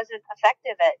I wasn't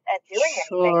effective at doing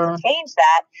anything to change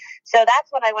that. So that's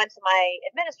when I went to my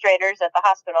administrators at the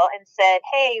hospital and said,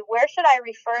 hey, where should I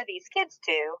refer these kids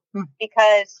to?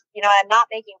 Because, I'm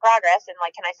not making progress, and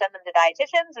like, can I send them to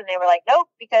dietitians? And they were like, nope,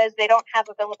 because they don't have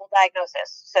a billable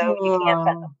diagnosis. So you can't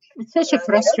send them. It's such a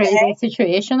frustrating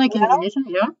situation, I can imagine.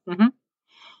 Yeah. Mm-hmm.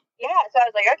 Yeah, so I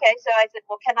was like, okay. So I said,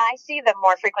 well, can I see them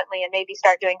more frequently and maybe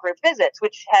start doing group visits,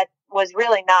 which was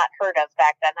really not heard of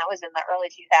back then. That was in the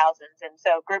early 2000s, and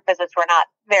so group visits were not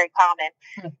very common.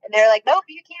 And they're like, nope,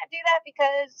 you can't do that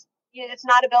because it's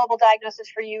not a billable diagnosis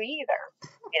for you either.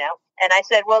 And I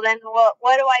said, well, then,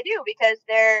 what do I do? Because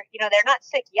they're not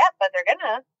sick yet, but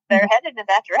they're headed in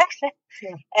that direction.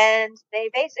 Yeah. And they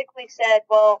basically said,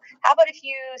 well, how about if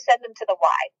you send them to the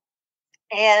Y?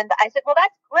 And I said, well,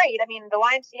 that's great. I mean, the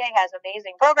YMCA has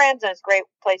amazing programs and it's a great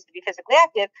place to be physically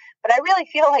active, but I really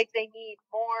feel like they need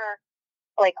more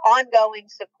like ongoing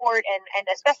support and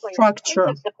especially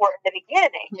structure support in the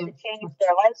beginning to change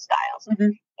their lifestyles.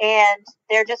 Mm-hmm. And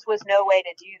there just was no way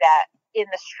to do that in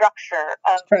the structure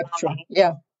of my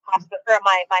hospital or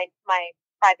my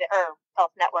private or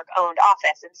health network owned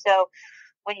office. And so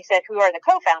when you said, who are the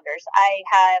co-founders, I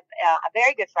have a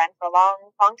very good friend for a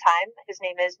long, long time. His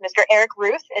name is Mr. Eric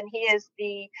Ruth, and he is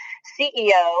the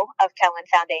CEO of Kellyn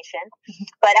Foundation. Mm-hmm.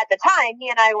 But at the time, he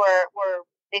and I were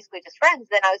basically just friends.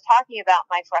 Then I was talking about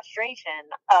my frustration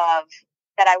of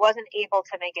that I wasn't able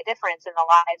to make a difference in the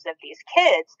lives of these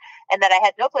kids and that I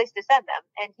had no place to send them.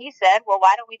 And he said, well,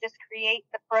 why don't we just create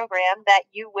the program that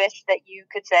you wish that you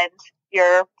could send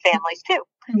your families to?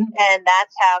 Mm-hmm. And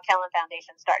that's how Kellyn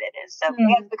Foundation started. He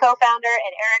has the co-founder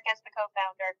and Eric as the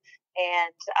co-founder,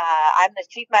 and I'm the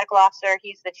chief medical officer.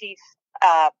 He's the chief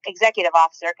executive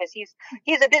officer because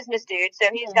he's a business dude, so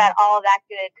he's got all of that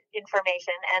good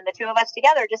information. And the two of us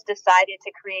together just decided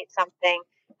to create something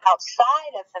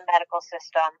outside of the medical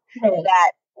system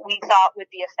that we thought would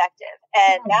be effective,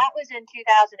 and that was in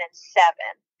 2007.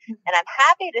 And I'm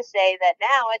happy to say that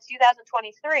now it's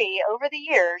 2023. Over the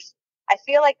years, I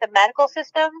feel like the medical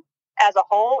system as a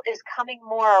whole is coming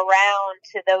more around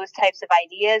to those types of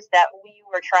ideas that we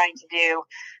were trying to do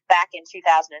back in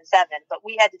 2007, but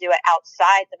we had to do it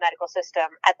outside the medical system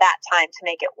at that time to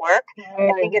make it work.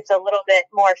 I think it's a little bit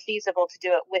more feasible to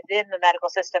do it within the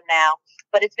medical system now,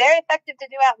 but it's very effective to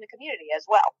do out in the community as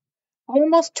well.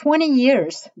 Almost 20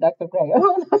 years, Dr. Grega.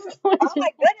 Oh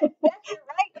my goodness, yes, you're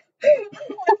right.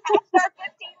 We're past our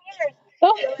 15 years. So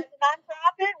as a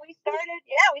nonprofit, we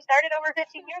started over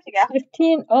 15 years ago.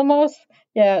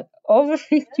 Over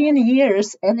 15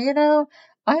 years. And,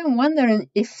 I'm wondering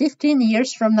if 15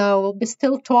 years from now we'll be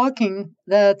still talking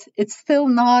that it's still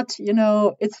not,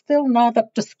 it's still not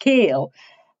up to scale.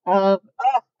 I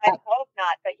hope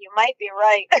not, but you might be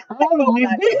right. And there's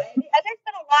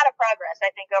been a lot of progress, I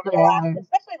think, over the last,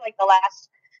 especially like the last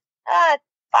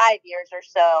 5 years or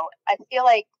so. I feel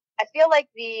like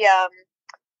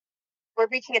we're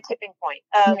reaching a tipping point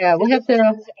of we have to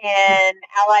and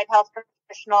allied health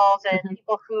professionals and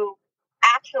people who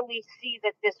actually see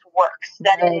that this works,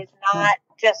 that it is not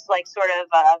just like sort of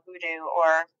voodoo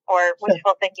or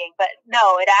wishful thinking, but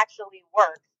no, it actually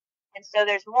works. And so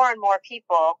there's more and more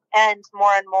people and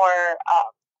more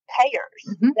payers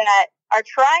that are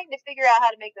trying to figure out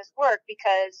how to make this work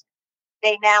because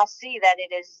they now see that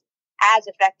it is as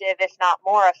effective, if not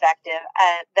more effective,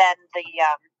 than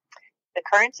the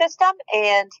current system.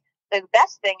 And the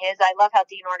best thing is, I love how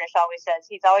Dean Ornish always says,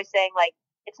 he's always saying, like,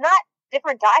 it's not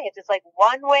different diets. It's like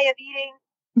one way of eating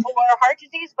for heart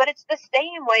disease, but it's the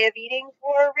same way of eating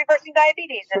for reversing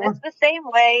diabetes. And it's the same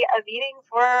way of eating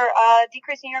for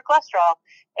decreasing your cholesterol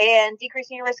and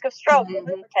decreasing your risk of stroke and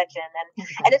hypertension.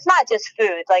 And it's not just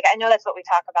food. Like, I know that's what we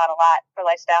talk about a lot for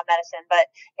lifestyle medicine,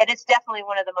 and it's definitely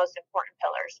one of the most important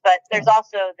pillars. But there's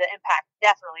also the impact,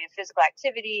 definitely, of physical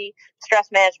activity,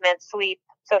 stress management, sleep,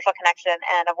 social connection,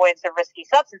 and avoidance of risky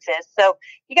substances. So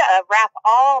you got to wrap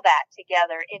all that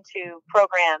together into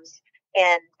programs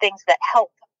and things that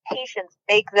help patients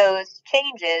make those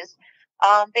changes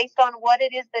based on what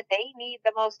it is that they need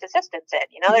the most assistance in.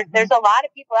 There's a lot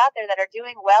of people out there that are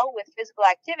doing well with physical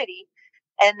activity,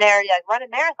 and they're running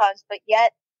marathons, but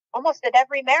yet almost at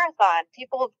every marathon,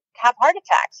 people have heart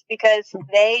attacks because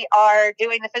they are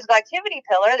doing the physical activity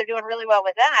pillar. They're doing really well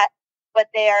with that, but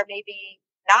they are maybe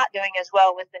not doing as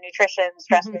well with the nutrition,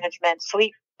 stress management,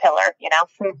 sleep pillar,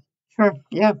 Sure.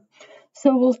 Yeah.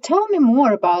 So, well, tell me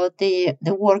more about the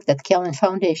work that Kellyn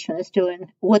Foundation is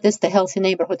doing. What is the Healthy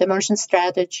Neighborhood Immersion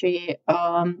Strategy,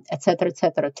 et cetera, et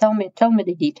cetera? Tell me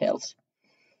the details.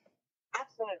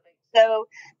 Absolutely.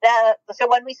 So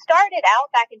when we started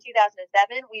out back in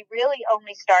 2007, we really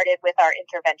only started with our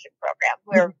intervention program.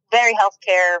 We were very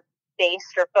healthcare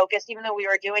based or focused, even though we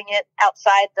were doing it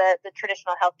outside the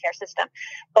traditional healthcare system.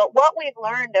 But what we've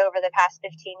learned over the past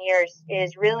 15 years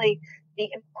is really the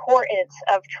importance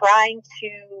of trying to,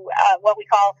 what we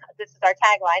call, this is our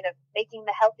tagline, of making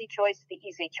the healthy choice the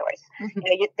easy choice.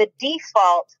 The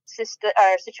default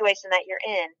situation that you're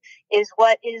in is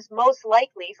what is most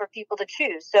likely for people to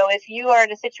choose. So if you are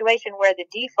in a situation where the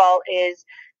default is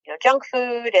junk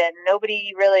food and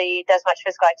nobody really does much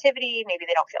physical activity, maybe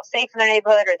they don't feel safe in their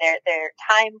neighborhood, or they're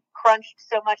time crunched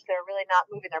so much they're really not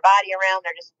moving their body around,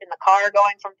 they're just in the car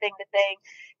going from thing to thing.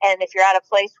 And if you're at a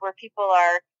place where people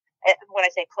are, when I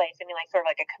say place, I mean like sort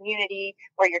of like a community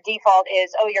where your default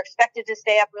is, you're expected to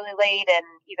stay up really late and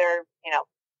either,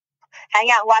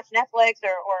 hang out and watch Netflix,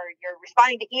 or you're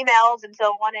responding to emails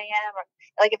until 1 a.m. Or,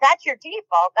 like, if that's your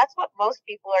default, that's what most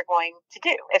people are going to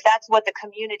do, if that's what the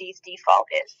community's default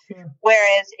is. Sure.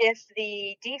 Whereas if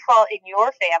the default in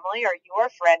your family or your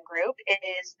friend group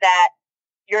is that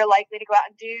you're likely to go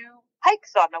out and do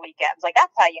hikes on the weekends, like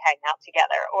that's how you hang out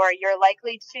together, or you're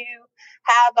likely to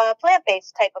have a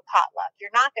plant-based type of potluck.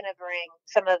 You're not going to bring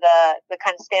some of the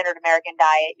kind of standard American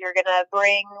diet. You're going to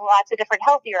bring lots of different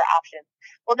healthier options.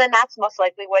 Well, then that's most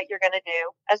likely what you're going to do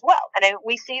as well. And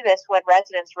we see this when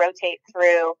residents rotate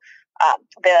through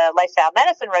the lifestyle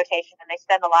medicine rotation, and they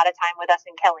spend a lot of time with us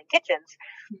in Kellyn kitchens.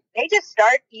 They just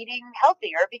start eating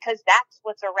healthier because that's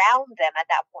what's around them at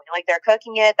that point. Like, they're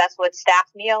cooking it. That's what staff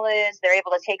meal is. They're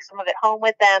able to take some of it home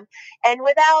with them. And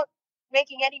without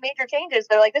making any major changes,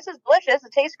 they're like, this is delicious.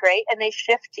 It tastes great. And they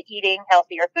shift to eating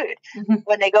healthier food.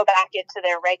 When they go back into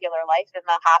their regular life in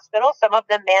the hospital, some of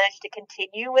them manage to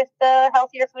continue with the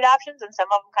healthier food options, and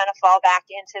some of them kind of fall back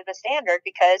into the standard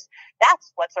because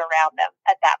that's what's around them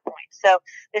at that point. So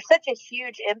there's such a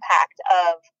huge impact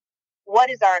of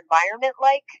what is our environment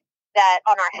like that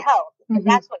on our health. And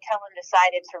that's what Kellyn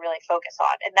decided to really focus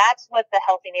on. And that's what the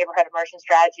Healthy Neighborhood Immersion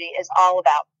Strategy is all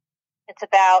about. It's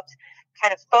about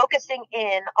kind of focusing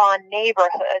in on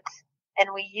neighborhoods,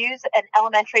 and we use an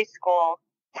elementary school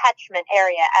catchment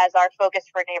area as our focus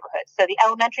for neighborhoods. So the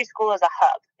elementary school is a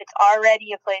hub. It's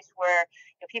already a place where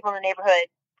people in the neighborhood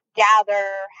gather,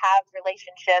 have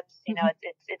relationships.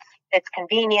 It's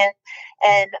convenient,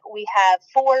 and we have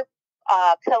four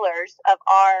pillars of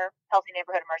our Healthy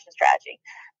Neighborhood Immersion Strategy.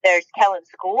 There's Kellyn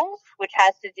Schools, which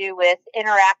has to do with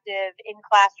interactive in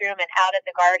classroom and out at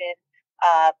the garden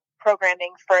programming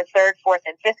for 3rd, 4th,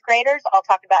 and 5th graders, all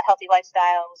talking about healthy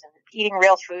lifestyles and eating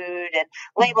real food and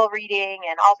label reading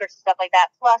and all sorts of stuff like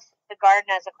that, plus the Garden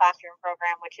as a Classroom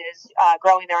program, which is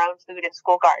growing their own food in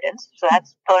school gardens. So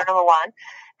that's pillar number 1.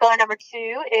 Pillar number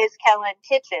 2 is Kellyn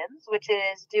Kitchens, which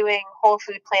is doing whole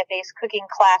food, plant-based cooking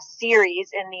class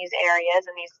series in these areas,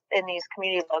 in these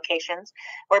community locations,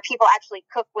 where people actually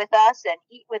cook with us and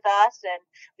eat with us, and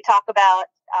we talk about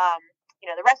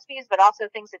the recipes, but also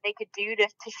things that they could do to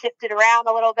shift it around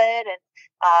a little bit. And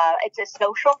it's a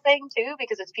social thing too,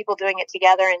 because it's people doing it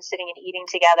together and sitting and eating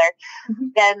together.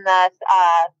 Then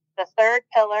the third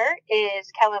pillar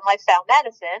is Kellyn Lifestyle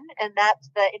Medicine, and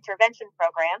that's the intervention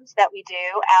programs that we do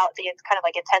out. It's kind of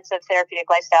like intensive therapeutic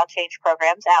lifestyle change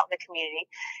programs out in the community.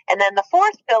 And then the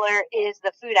fourth pillar is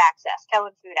the food access,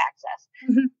 Kellyn Food Access.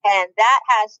 And that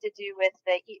has to do with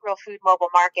the Eat Real Food mobile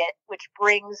market, which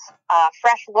brings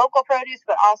fresh local produce,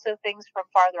 but also things from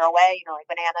farther away, like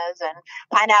bananas and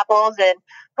pineapples and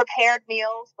prepared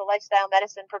meals, the lifestyle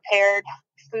medicine prepared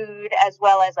food, as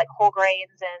well as like whole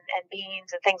grains and beans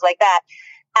and things like that,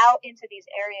 out into these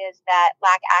areas that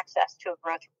lack access to a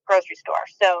grocery store.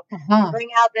 So bring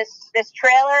out this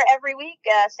trailer every week,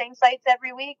 same sites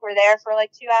every week. We're there for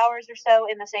like 2 hours or so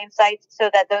in the same sites, so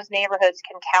that those neighborhoods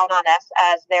can count on us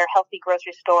as their healthy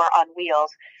grocery store on wheels,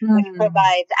 which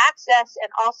provides access and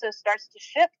also starts to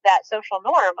shift that social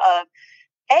norm of,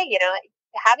 hey,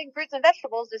 having fruits and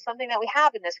vegetables is something that we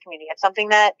have in this community. It's something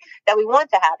that we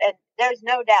want to have. And there's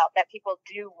no doubt that people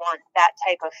do want that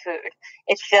type of food.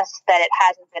 It's just that it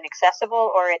hasn't been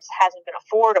accessible, or it hasn't been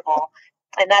affordable.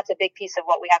 And that's a big piece of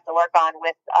what we have to work on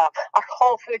with our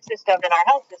whole food system and our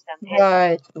health system,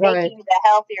 is making the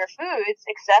healthier foods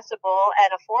accessible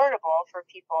and affordable for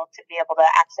people to be able to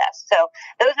access. So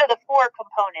those are the 4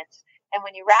 components. And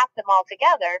when you wrap them all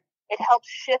together, it helps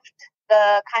shift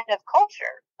the kind of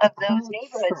culture of those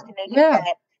neighborhoods to make sure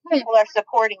that people are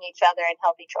supporting each other in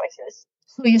healthy choices.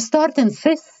 So you start in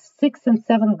 5th, 6th, and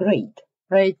 7th grade,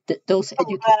 right? Those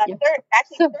education. Third,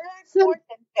 fourth,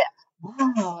 and fifth.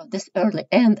 Wow, this early.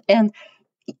 And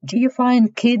do you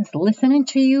find kids listening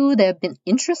to you? They've been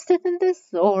interested in this,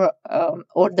 or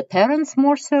the parents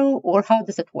more so, or how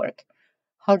does it work?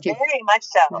 How do you? Very much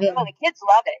so. Yeah. Oh, the kids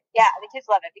love it. Yeah, the kids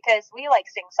love it because we like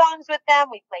sing songs with them.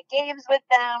 We play games with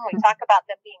them. We talk about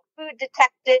them being food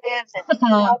detectives and the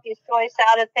healthiest choice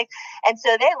out of things. And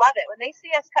so they love it when they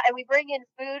see us. And we bring in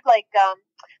food like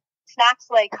snacks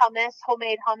like hummus,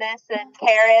 homemade hummus, and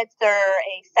carrots, or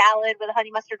a salad with a honey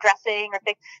mustard dressing, or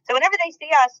things. So whenever they see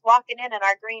us walking in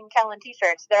our green Kellyn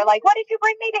t-shirts, they're like, "What did you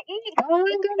bring me to eat?" Oh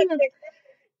my goodness!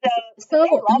 So they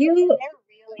love you it. They're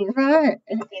really right?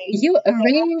 You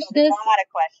arrange this. A lot of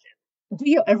questions. Do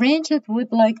you arrange it with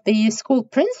like the school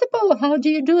principal? How do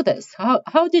you do this?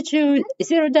 How did you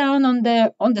zero down on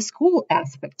the school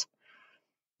aspect?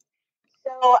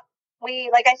 So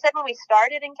like I said, when we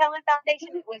started in Kellyn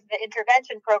Foundation, it was the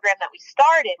intervention program that we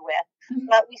started with.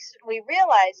 But we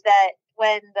realized that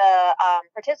when the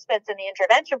participants in the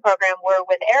intervention program were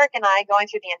with Eric and I going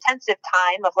through the intensive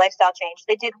time of lifestyle change,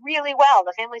 they did really well.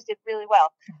 The families did really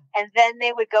well. And then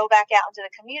they would go back out into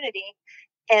the community,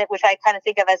 which I kind of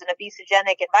think of as an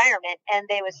obesogenic environment, and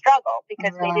they would struggle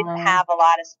because they didn't have a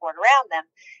lot of support around them.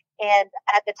 And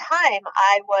at the time,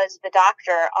 I was the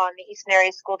doctor on the Eastern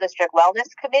Area School District Wellness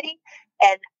Committee,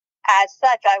 and as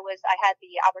such, I had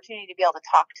the opportunity to be able to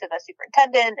talk to the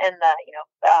superintendent and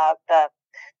the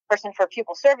person for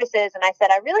pupil services, and I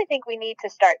said, I really think we need to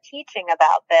start teaching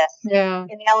about this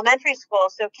in the elementary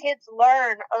school so kids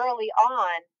learn early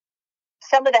on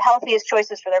some of the healthiest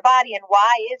choices for their body, and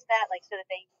why is that? Like, so that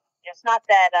they, it's not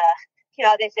that,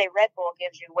 they say Red Bull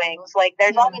gives you wings. Like,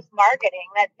 there's all this marketing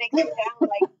that makes it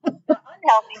sound like the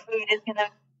unhealthy food is going to,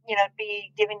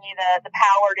 be giving you the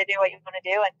power to do what you want to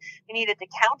do. And we needed to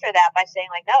counter that by saying,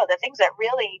 like, no, the things that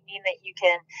really mean that you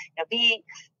can be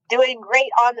doing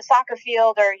great on the soccer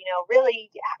field, or, really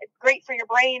great for your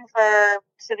brain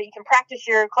so that you can practice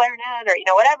your clarinet, or,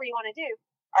 whatever you want to do,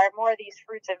 are more of these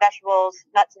fruits and vegetables,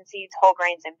 nuts and seeds, whole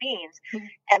grains, and beans. Mm-hmm.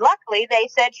 And luckily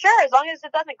they said, sure, as long as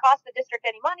it doesn't cost the district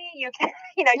any money, you can,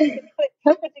 you can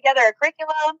put together a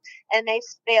curriculum. And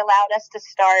they allowed us to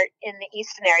start in the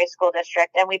Eastern Area School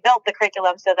District. And we built the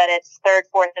curriculum so that it's third,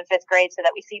 fourth, and fifth grade, so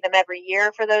that we see them every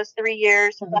year for those 3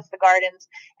 years, plus the gardens,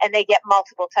 and they get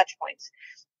multiple touch points.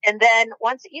 And then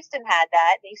once Easton had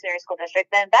that, the Eastern Area School District,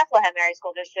 then Bethlehem Area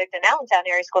School District and Allentown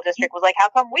Area School District was like, how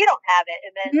come we don't have it?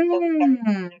 And then so we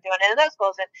started doing it in those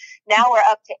schools. And now we're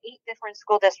up to 8 different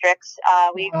school districts.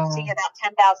 We see about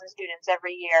 10,000 students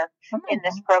every year in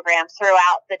this program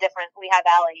throughout the different Lehigh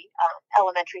Valley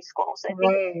elementary schools. I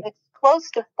think it's close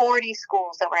to 40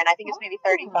 schools that we're in. I think it's maybe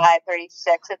 35,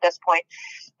 36 at this point.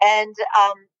 And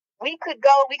we could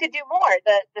do more.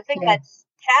 The thing that's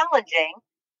challenging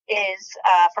is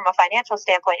from a financial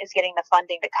standpoint is getting the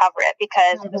funding to cover it,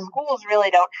 because the schools really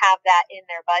don't have that in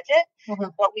their budget.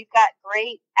 But we've got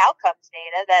great outcomes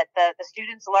data that the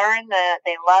students learn,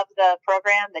 they love the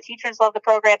program, the teachers love the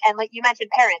program, and like you mentioned,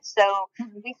 parents. So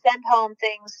we send home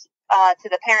things to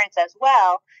the parents as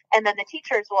well, and then the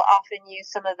teachers will often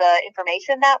use some of the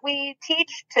information that we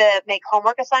teach to make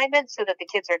homework assignments so that the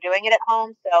kids are doing it at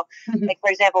home. So like, for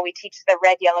example, we teach the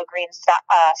red, yellow, green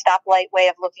stoplight way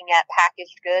of looking at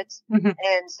packaged goods.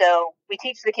 And so we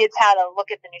teach the kids how to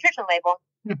look at the nutrition label,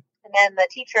 and then the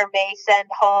teacher may send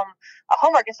home a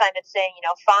homework assignment saying,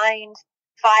 find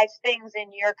 5 things in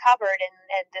your cupboard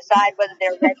and decide whether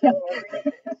they're red, yellow, or green.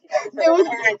 So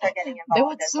parents are getting involved. They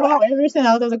would throw everything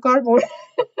out of the cardboard.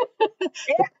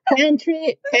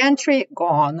 Pantry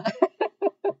gone.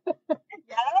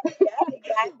 Yeah,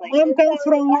 exactly. Mom comes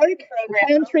from work,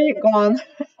 pantry gone.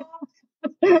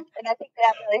 And I think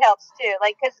that really helps too.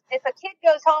 Like, because if a kid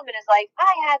goes home and is like,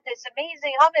 I had this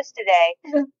amazing hummus today,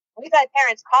 we've had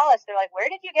parents call us. They're like, where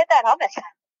did you get that hummus?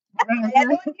 I had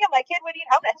no idea my kid would eat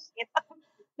hummus.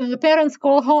 And the parents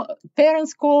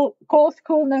call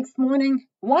school next morning.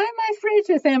 Why my fridge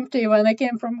is empty when I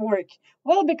came from work?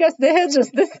 Well, because they had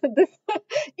just this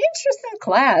interesting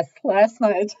class last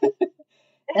night.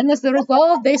 And as a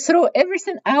result, they threw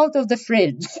everything out of the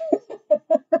fridge.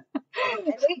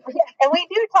 And we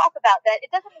do talk about that.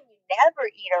 It doesn't mean you never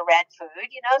eat a red food.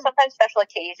 Sometimes special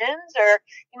occasions, or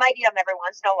you might eat them every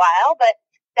once in a while, but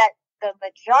that the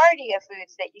majority of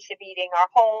foods that you should be eating are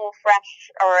whole, fresh,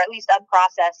 or at least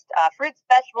unprocessed fruits,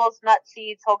 vegetables, nuts,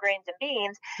 seeds, whole grains, and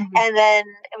beans. And then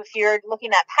if you're looking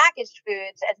at packaged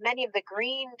foods, as many of the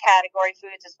green category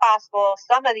foods as possible,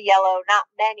 some of the yellow, not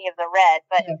many of the red,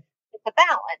 but it's a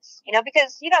balance,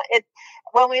 because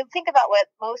when we think about what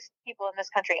most people in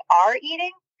this country are eating,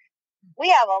 we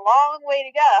have a long way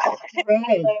to go to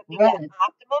be at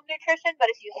optimum nutrition. But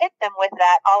if you hit them with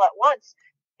that all at once,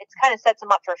 it kind of sets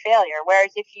them up for failure.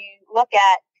 Whereas if you look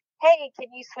at, hey, can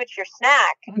you switch your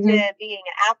snack to being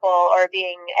an apple or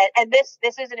being, and this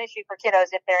is an issue for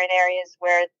kiddos if they're in areas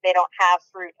where they don't have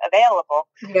fruit available.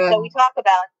 So we talk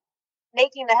about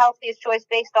making the healthiest choice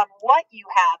based on what you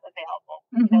have available.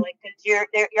 You know, like, because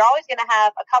you're always going to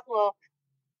have a couple of,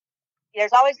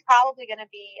 there's always probably going to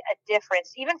be a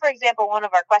difference. Even, for example, one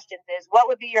of our questions is, what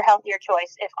would be your healthier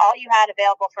choice if all you had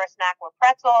available for a snack were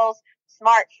pretzels,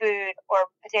 Smart Food, or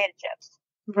potato chips?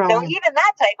 So even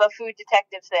that type of food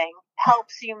detective thing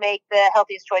helps you make the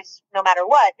healthiest choice no matter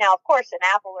what. Now, of course, an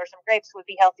apple or some grapes would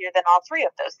be healthier than all three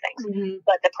of those things.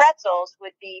 But the pretzels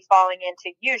would be falling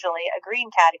into usually a green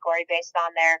category based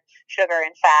on their sugar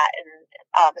and fat,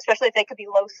 and especially if they could be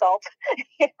low salt.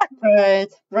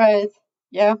 Right.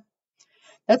 Yeah.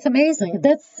 That's amazing.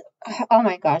 Oh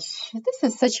my gosh, this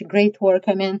is such great work.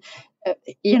 I mean,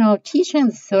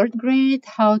 teaching third grade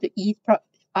how to eat.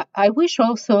 I wish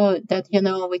also that,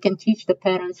 we can teach the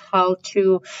parents how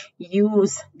to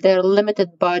use their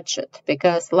limited budget,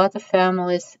 because a lot of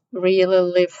families really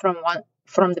live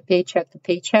from the paycheck to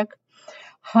paycheck.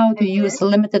 How to use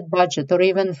limited budget or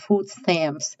even food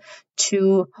stamps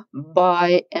to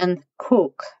buy and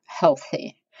cook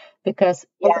healthy. Because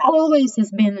what always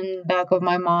has been in the back of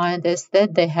my mind is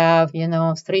that they have,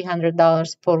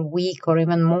 $300 per week or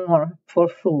even more for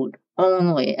food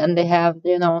only. And they have,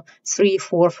 3,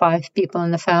 4, 5 people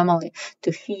in the family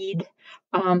to feed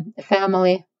a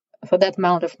family for that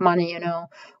amount of money.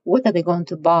 What are they going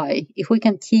to buy? If we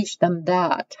can teach them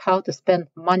that, how to spend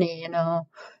money,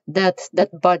 that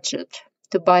budget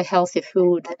to buy healthy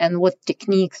food and what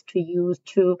techniques to use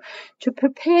to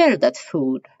prepare that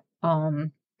food.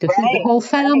 To feed the whole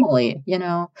family,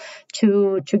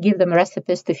 to give them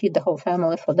recipes to feed the whole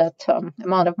family for that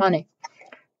amount of money.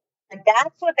 And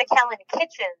that's what the Kellyn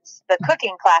Kitchens, the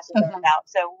cooking classes are about.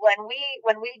 So when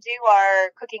we do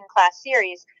our cooking class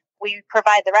series, we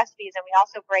provide the recipes and we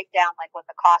also break down like what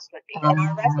the cost would be. And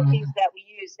our recipes that we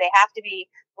use, they have to be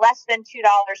less than $2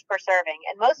 per serving.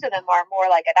 And most of them are more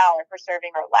like $1 per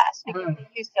serving or less, because they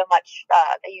use so much,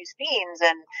 they use beans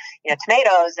and,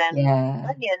 tomatoes and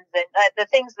onions and the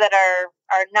things that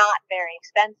are not very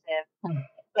expensive.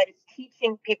 But it's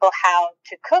teaching people how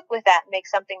to cook with that and make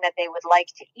something that they would like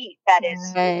to eat. That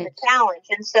is the challenge.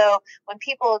 And so when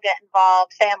people get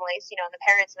involved, families, and the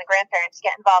parents and the grandparents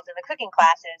get involved in the cooking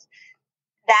classes,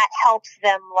 that helps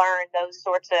them learn those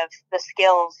sorts of the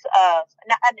skills of,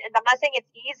 and I'm not saying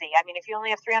it's easy. I mean, if you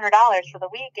only have $300 for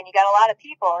the week and you got a lot of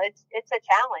people, it's a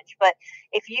challenge. But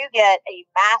if you get a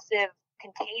massive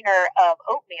container of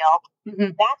oatmeal,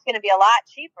 that's going to be a lot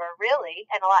cheaper, really,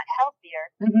 and a lot healthier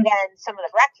than some of the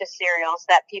breakfast cereals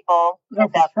that people end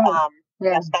up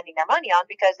spending their money on,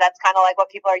 because that's kind of like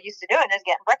what people are used to doing, is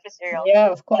getting breakfast cereals.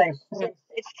 Yeah, of course.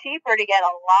 It's cheaper to get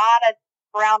a lot of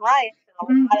brown rice and a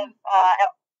lot of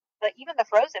but even the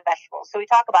frozen vegetables. So we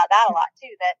talk about that a lot too,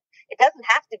 that it doesn't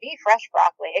have to be fresh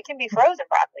broccoli. It can be frozen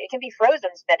broccoli. It can be frozen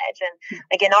spinach. And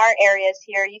like in our areas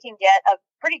here, you can get a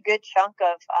pretty good chunk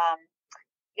of, I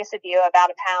guess it'd be about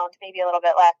a pound, maybe a little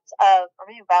bit less or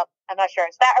maybe about, I'm not sure.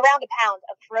 It's about around a pound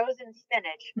of frozen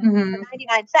spinach for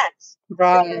 99 cents.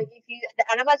 Right. So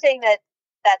and I'm not saying that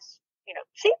that's,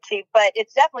 cheap, but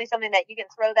it's definitely something that you can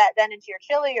throw that then into your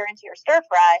chili or into your stir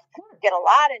fry, get a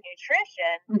lot of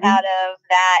nutrition out of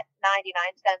that 99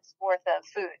 cents worth of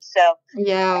food. So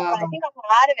I think a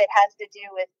lot of it has to do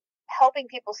with helping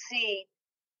people see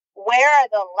where are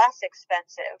the less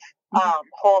expensive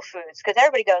whole foods, because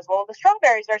everybody goes, well, the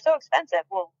strawberries are so expensive.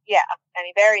 Well, yeah, I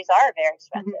mean, berries are very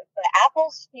expensive, but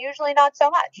apples usually not so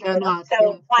much. They're not.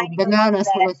 So bananas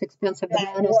are less expensive.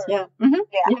 Bananas,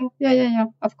 yeah.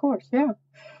 Of course, yeah.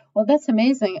 Well, that's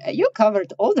amazing. You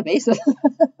covered all the bases.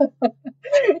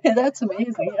 That's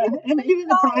amazing. And even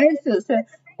the prices.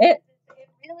 It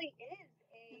really is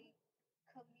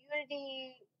a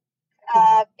community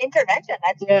intervention.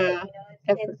 That's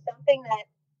it's something that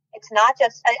it's not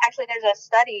just. Actually, there's a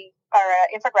study or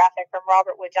an infographic from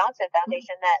Robert Wood Johnson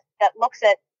Foundation that looks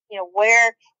at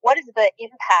what is the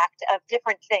impact of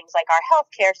different things like our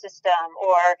healthcare system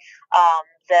or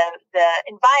the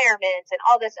environment and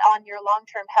all this on your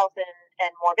long-term health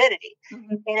and morbidity.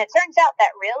 And it turns out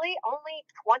that really only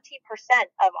 20%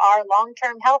 of our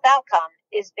long-term health outcome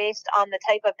is based on the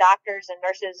type of doctors and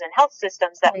nurses and health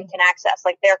systems that we can access,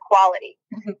 like their quality.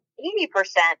 80%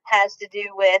 has to do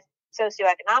with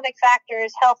socioeconomic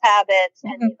factors, health habits,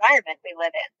 and the environment we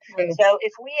live in. So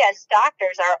if we as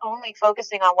doctors are only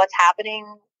focusing on what's happening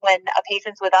when a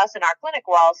patient's with us in our clinic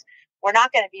walls, we're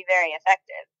not going to be very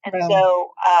effective. And Right.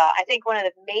 so I think one of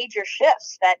the major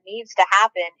shifts that needs to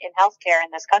happen in healthcare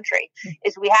in this country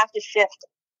is we have to shift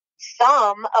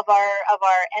some of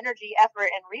our energy, effort,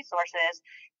 and resources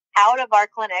out of our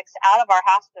clinics, out of our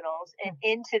hospitals, and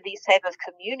into these type of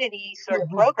community sort of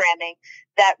programming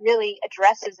that really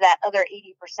addresses that other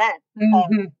 80%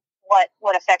 of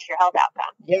what affects your health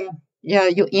outcome. Yeah,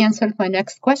 you answered my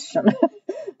next question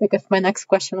because my next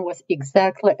question was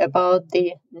exactly about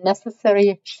the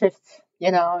necessary shifts,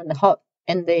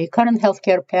 in the current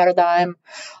healthcare paradigm,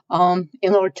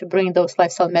 in order to bring those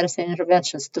lifestyle medicine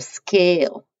interventions to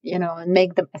scale, and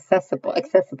make them accessible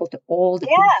to all the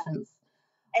patients.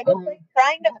 And it's like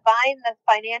trying to find the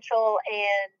financial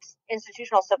and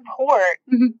institutional support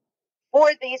for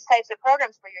these types of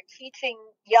programs where you're teaching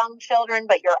young children,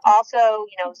 but you're also,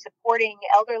 supporting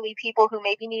elderly people who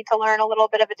maybe need to learn a little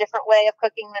bit of a different way of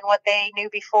cooking than what they knew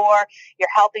before.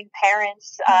 You're helping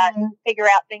parents figure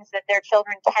out things that their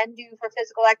children can do for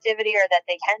physical activity or that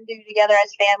they can do together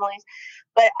as families.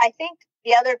 But I think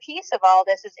the other piece of all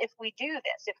this is if we do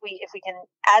this, if we can,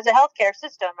 as a healthcare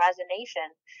system, as a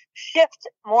nation, shift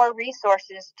more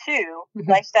resources to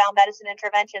lifestyle medicine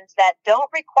interventions that don't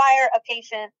require a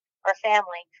patient or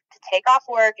family to take off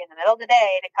work in the middle of the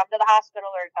day to come to the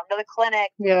hospital or come to the clinic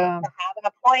to have an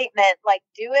appointment, like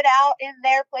do it out in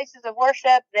their places of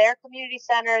worship, their community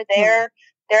center, their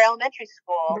elementary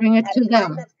school. Bring it to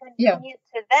them. Convenient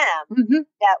to them.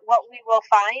 That what we will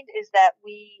find is that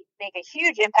we make a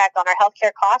huge impact on our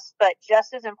healthcare costs, but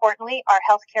just as importantly, our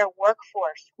healthcare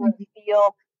workforce will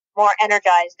feel more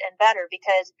energized and better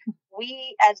because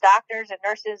we as doctors and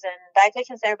nurses and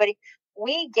dietitians and everybody,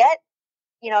 we get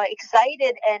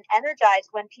excited and energized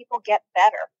when people get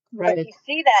better. Right. But you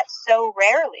see that so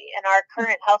rarely in our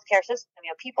current healthcare system.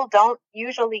 People don't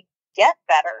usually get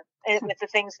better with the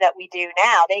things that we do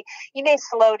now. You may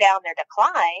slow down their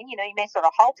decline, you may sort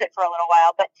of halt it for a little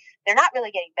while, but they're not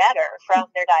really getting better from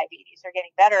their diabetes. They're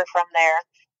getting better from their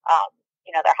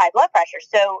high blood pressure.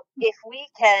 So if we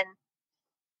can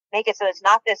make it so it's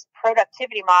not this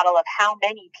productivity model of how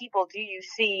many people do you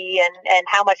see and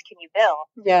how much can you bill.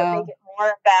 But make it more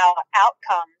about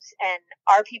outcomes and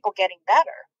are people getting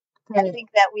better. Right. I think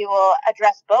that we will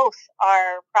address both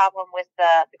our problem with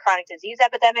the chronic disease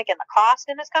epidemic and the cost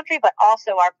in this country, but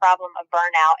also our problem of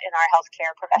burnout in our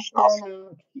healthcare professionals.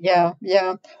 Yeah.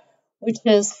 Which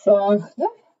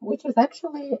is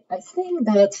actually, I think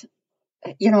that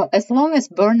as long as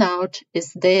burnout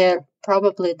is there,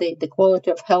 probably the quality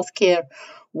of healthcare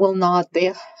will not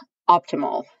be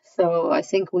optimal. So I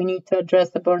think we need to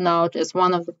address the burnout as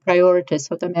one of the priorities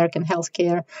of the American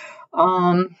healthcare.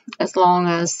 As long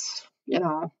as,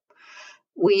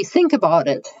 we think about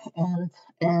it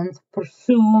and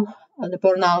pursue the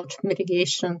burnout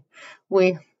mitigation,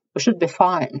 we should be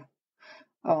fine.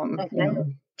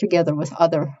 Together with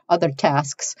other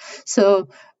tasks. So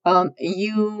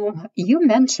you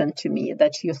mentioned to me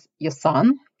that your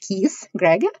son, Keith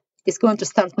Grega, is going to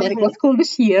start medical school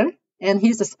this year, and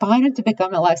he's aspiring to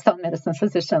become a lifestyle medicine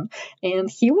physician, and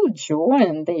he will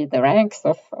join the ranks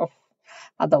of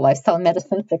other lifestyle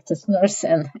medicine practitioners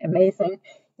and amazing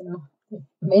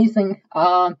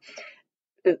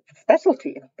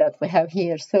specialty that we have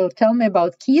here. So tell me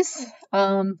about Keith.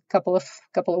 Couple of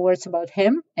words about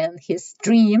him and his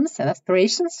dreams and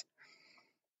aspirations.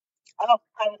 Oh,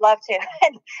 I would love to.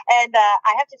 And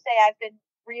I have to say I've been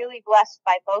really blessed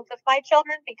by both of my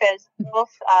children because both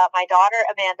my daughter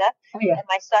Amanda and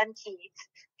my son Keith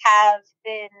have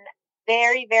been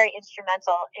very, very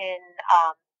instrumental in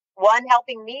one,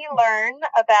 helping me learn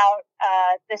about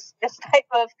this type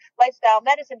of lifestyle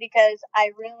medicine, because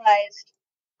I realized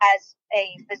as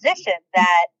a physician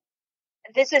that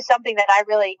this is something that I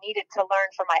really needed to learn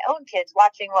for my own kids,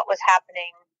 watching what was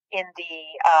happening in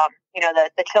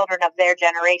the children of their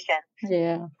generation.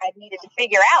 Yeah. I needed to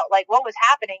figure out what was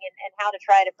happening and how to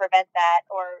try to prevent that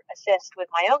or assist with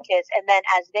my own kids. And then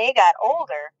as they got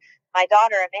older, my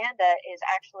daughter Amanda is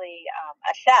actually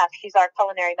a chef. She's our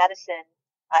culinary medicine,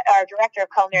 our director of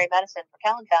culinary medicine for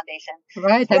Kellyn Foundation.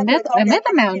 Right. I met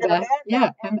Amanda.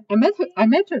 Yeah. I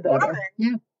met your daughter.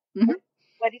 Yeah. Mm-hmm.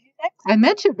 What did you say? I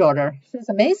met your daughter. She's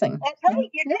amazing. That's right.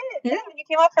 You did. Yeah. When you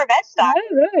came up for vet stock.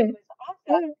 Right. It was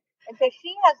awesome. Yeah. And so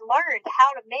she has learned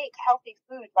how to make healthy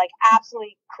food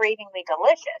absolutely cravingly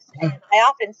delicious. And I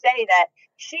often say that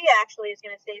she actually is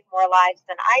going to save more lives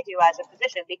than I do as a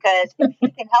physician, because if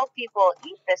she can help people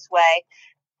eat this way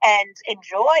and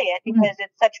enjoy it because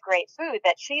it's such great food,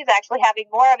 that she's actually having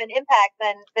more of an impact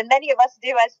than many of us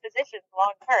do as physicians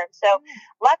long term. So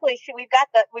luckily we've got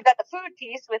the food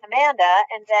piece with Amanda,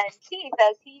 and then Keith,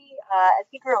 as he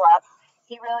grew up,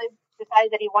 he really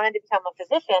decided that he wanted to become a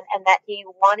physician and that he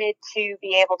wanted to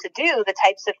be able to do the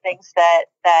types of things that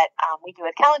we do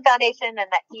at Kellyn Foundation and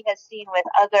that he has seen with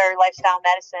other lifestyle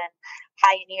medicine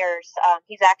pioneers.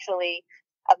 He's actually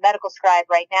a medical scribe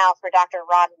right now for Dr.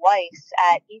 Ron Weiss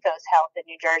at Ethos Health in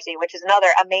New Jersey, which is another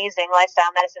amazing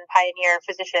lifestyle medicine pioneer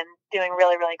physician doing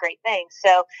really, really great things.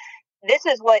 So this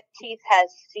is what Keith has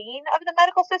seen of the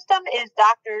medical system is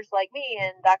doctors like me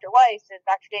and Dr. Weiss and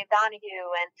Dr. Dave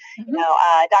Donahue and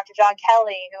Dr. John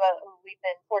Kelly, who we've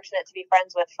been fortunate to be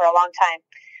friends with for a long time.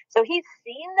 So he's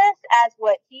seen this as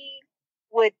what he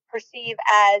would perceive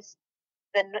as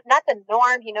not the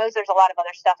norm. He knows there's a lot of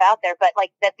other stuff out there, but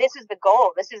like that this is the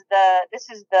goal. This is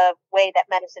the way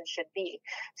that medicine should be.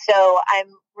 So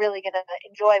I'm really going to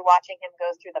enjoy watching him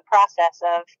go through the process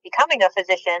of becoming a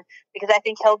physician, because I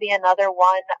think he'll be another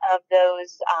one of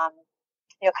those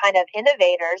kind of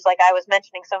innovators, like I was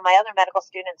mentioning some of my other medical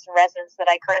students and residents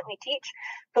that I currently teach,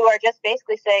 who are just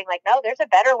basically saying like, no, there's a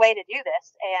better way to do this,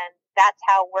 and that's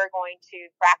how we're going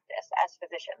to practice as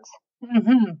physicians.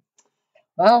 Mm-hmm.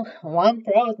 Well, one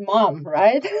proud mom,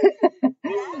 right? I'm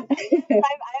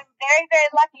very, very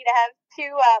lucky to have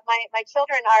two. My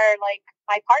children are like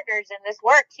my partners in this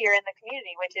work here in the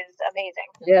community, which is amazing.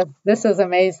 Yes, this is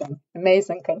amazing.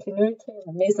 Amazing continuity,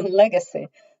 amazing legacy,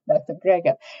 Dr.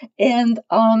 Grega. And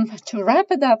to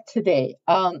wrap it up today,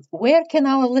 where can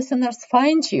our listeners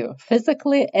find you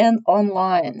physically and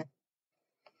online?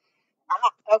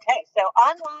 Okay, so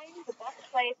online, the best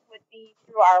place would be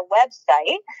through our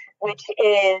website, which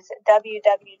is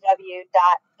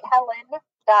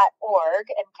www.kellyn.org,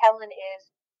 and Kellyn is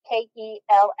Kellyn.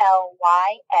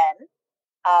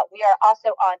 We are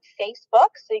also on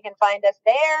Facebook, so you can find us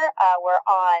there. We're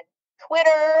on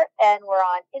Twitter, and we're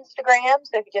on Instagram,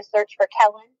 so if you just search for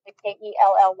Kellyn, the Kellyn,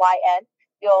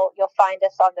 you'll find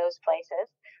us on those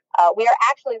places. We are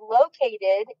actually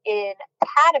located in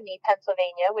Academy,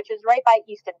 Pennsylvania, which is right by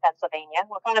Easton, Pennsylvania.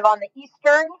 We're kind of on the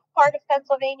eastern part of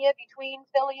Pennsylvania between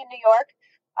Philly and New York.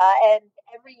 And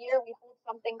every year we hold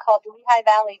something called the Lehigh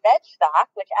Valley Veg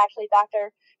Stock, which actually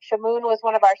Dr. Shamoon was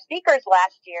one of our speakers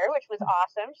last year, which was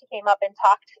awesome. She came up and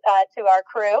talked to our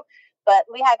crew. But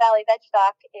Lehigh Valley Veg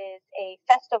Stock is a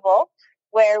festival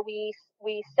where we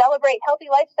celebrate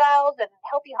healthy lifestyles and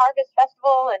healthy harvest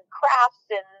festival and crafts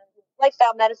and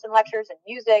lifestyle medicine lectures and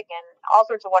music and all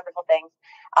sorts of wonderful things.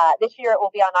 This year it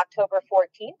will be on October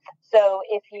 14th. So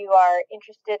if you are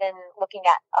interested in looking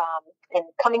at and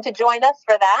coming to join us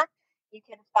for that, you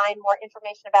can find more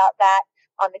information about that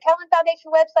on the Kellyn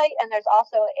Foundation website. And there's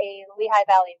also a Lehigh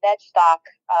Valley Veg Stock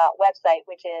website,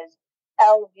 which is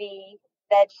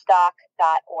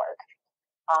lvvegstock.org.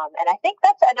 And I think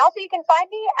and also you can find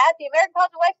me at the American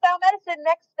College of Lifestyle Medicine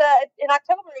in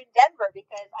October in Denver,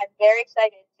 because I'm very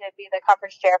excited to be the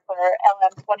conference chair for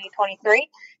LM 2023.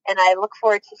 And I look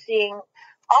forward to seeing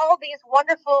all these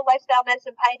wonderful lifestyle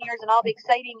medicine pioneers and all the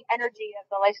exciting energy of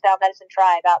the lifestyle medicine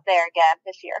tribe out there again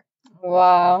this year.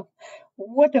 Wow.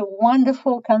 What a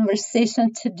wonderful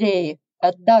conversation today.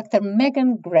 Dr.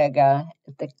 Meagan Grega,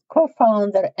 the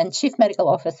co-founder and chief medical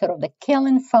officer of the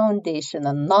Kellyn Foundation,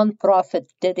 a nonprofit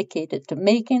dedicated to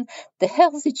making the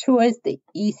healthy choice the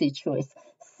easy choice.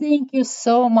 Thank you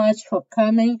so much for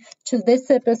coming to this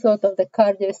episode of the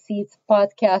CardioSeeds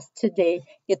podcast today.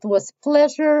 It was a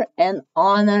pleasure and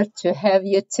honor to have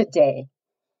you today.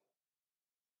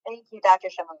 Thank you, Dr.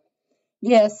 Shamoon.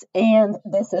 Yes, and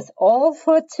this is all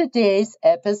for today's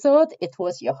episode. It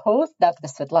was your host, Dr.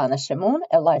 Svetlana Shamoon,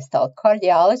 a lifestyle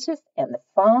cardiologist and the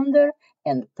founder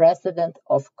and president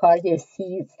of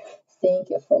CardioSeeds. Thank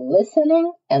you for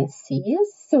listening and see you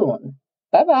soon.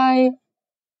 Bye-bye.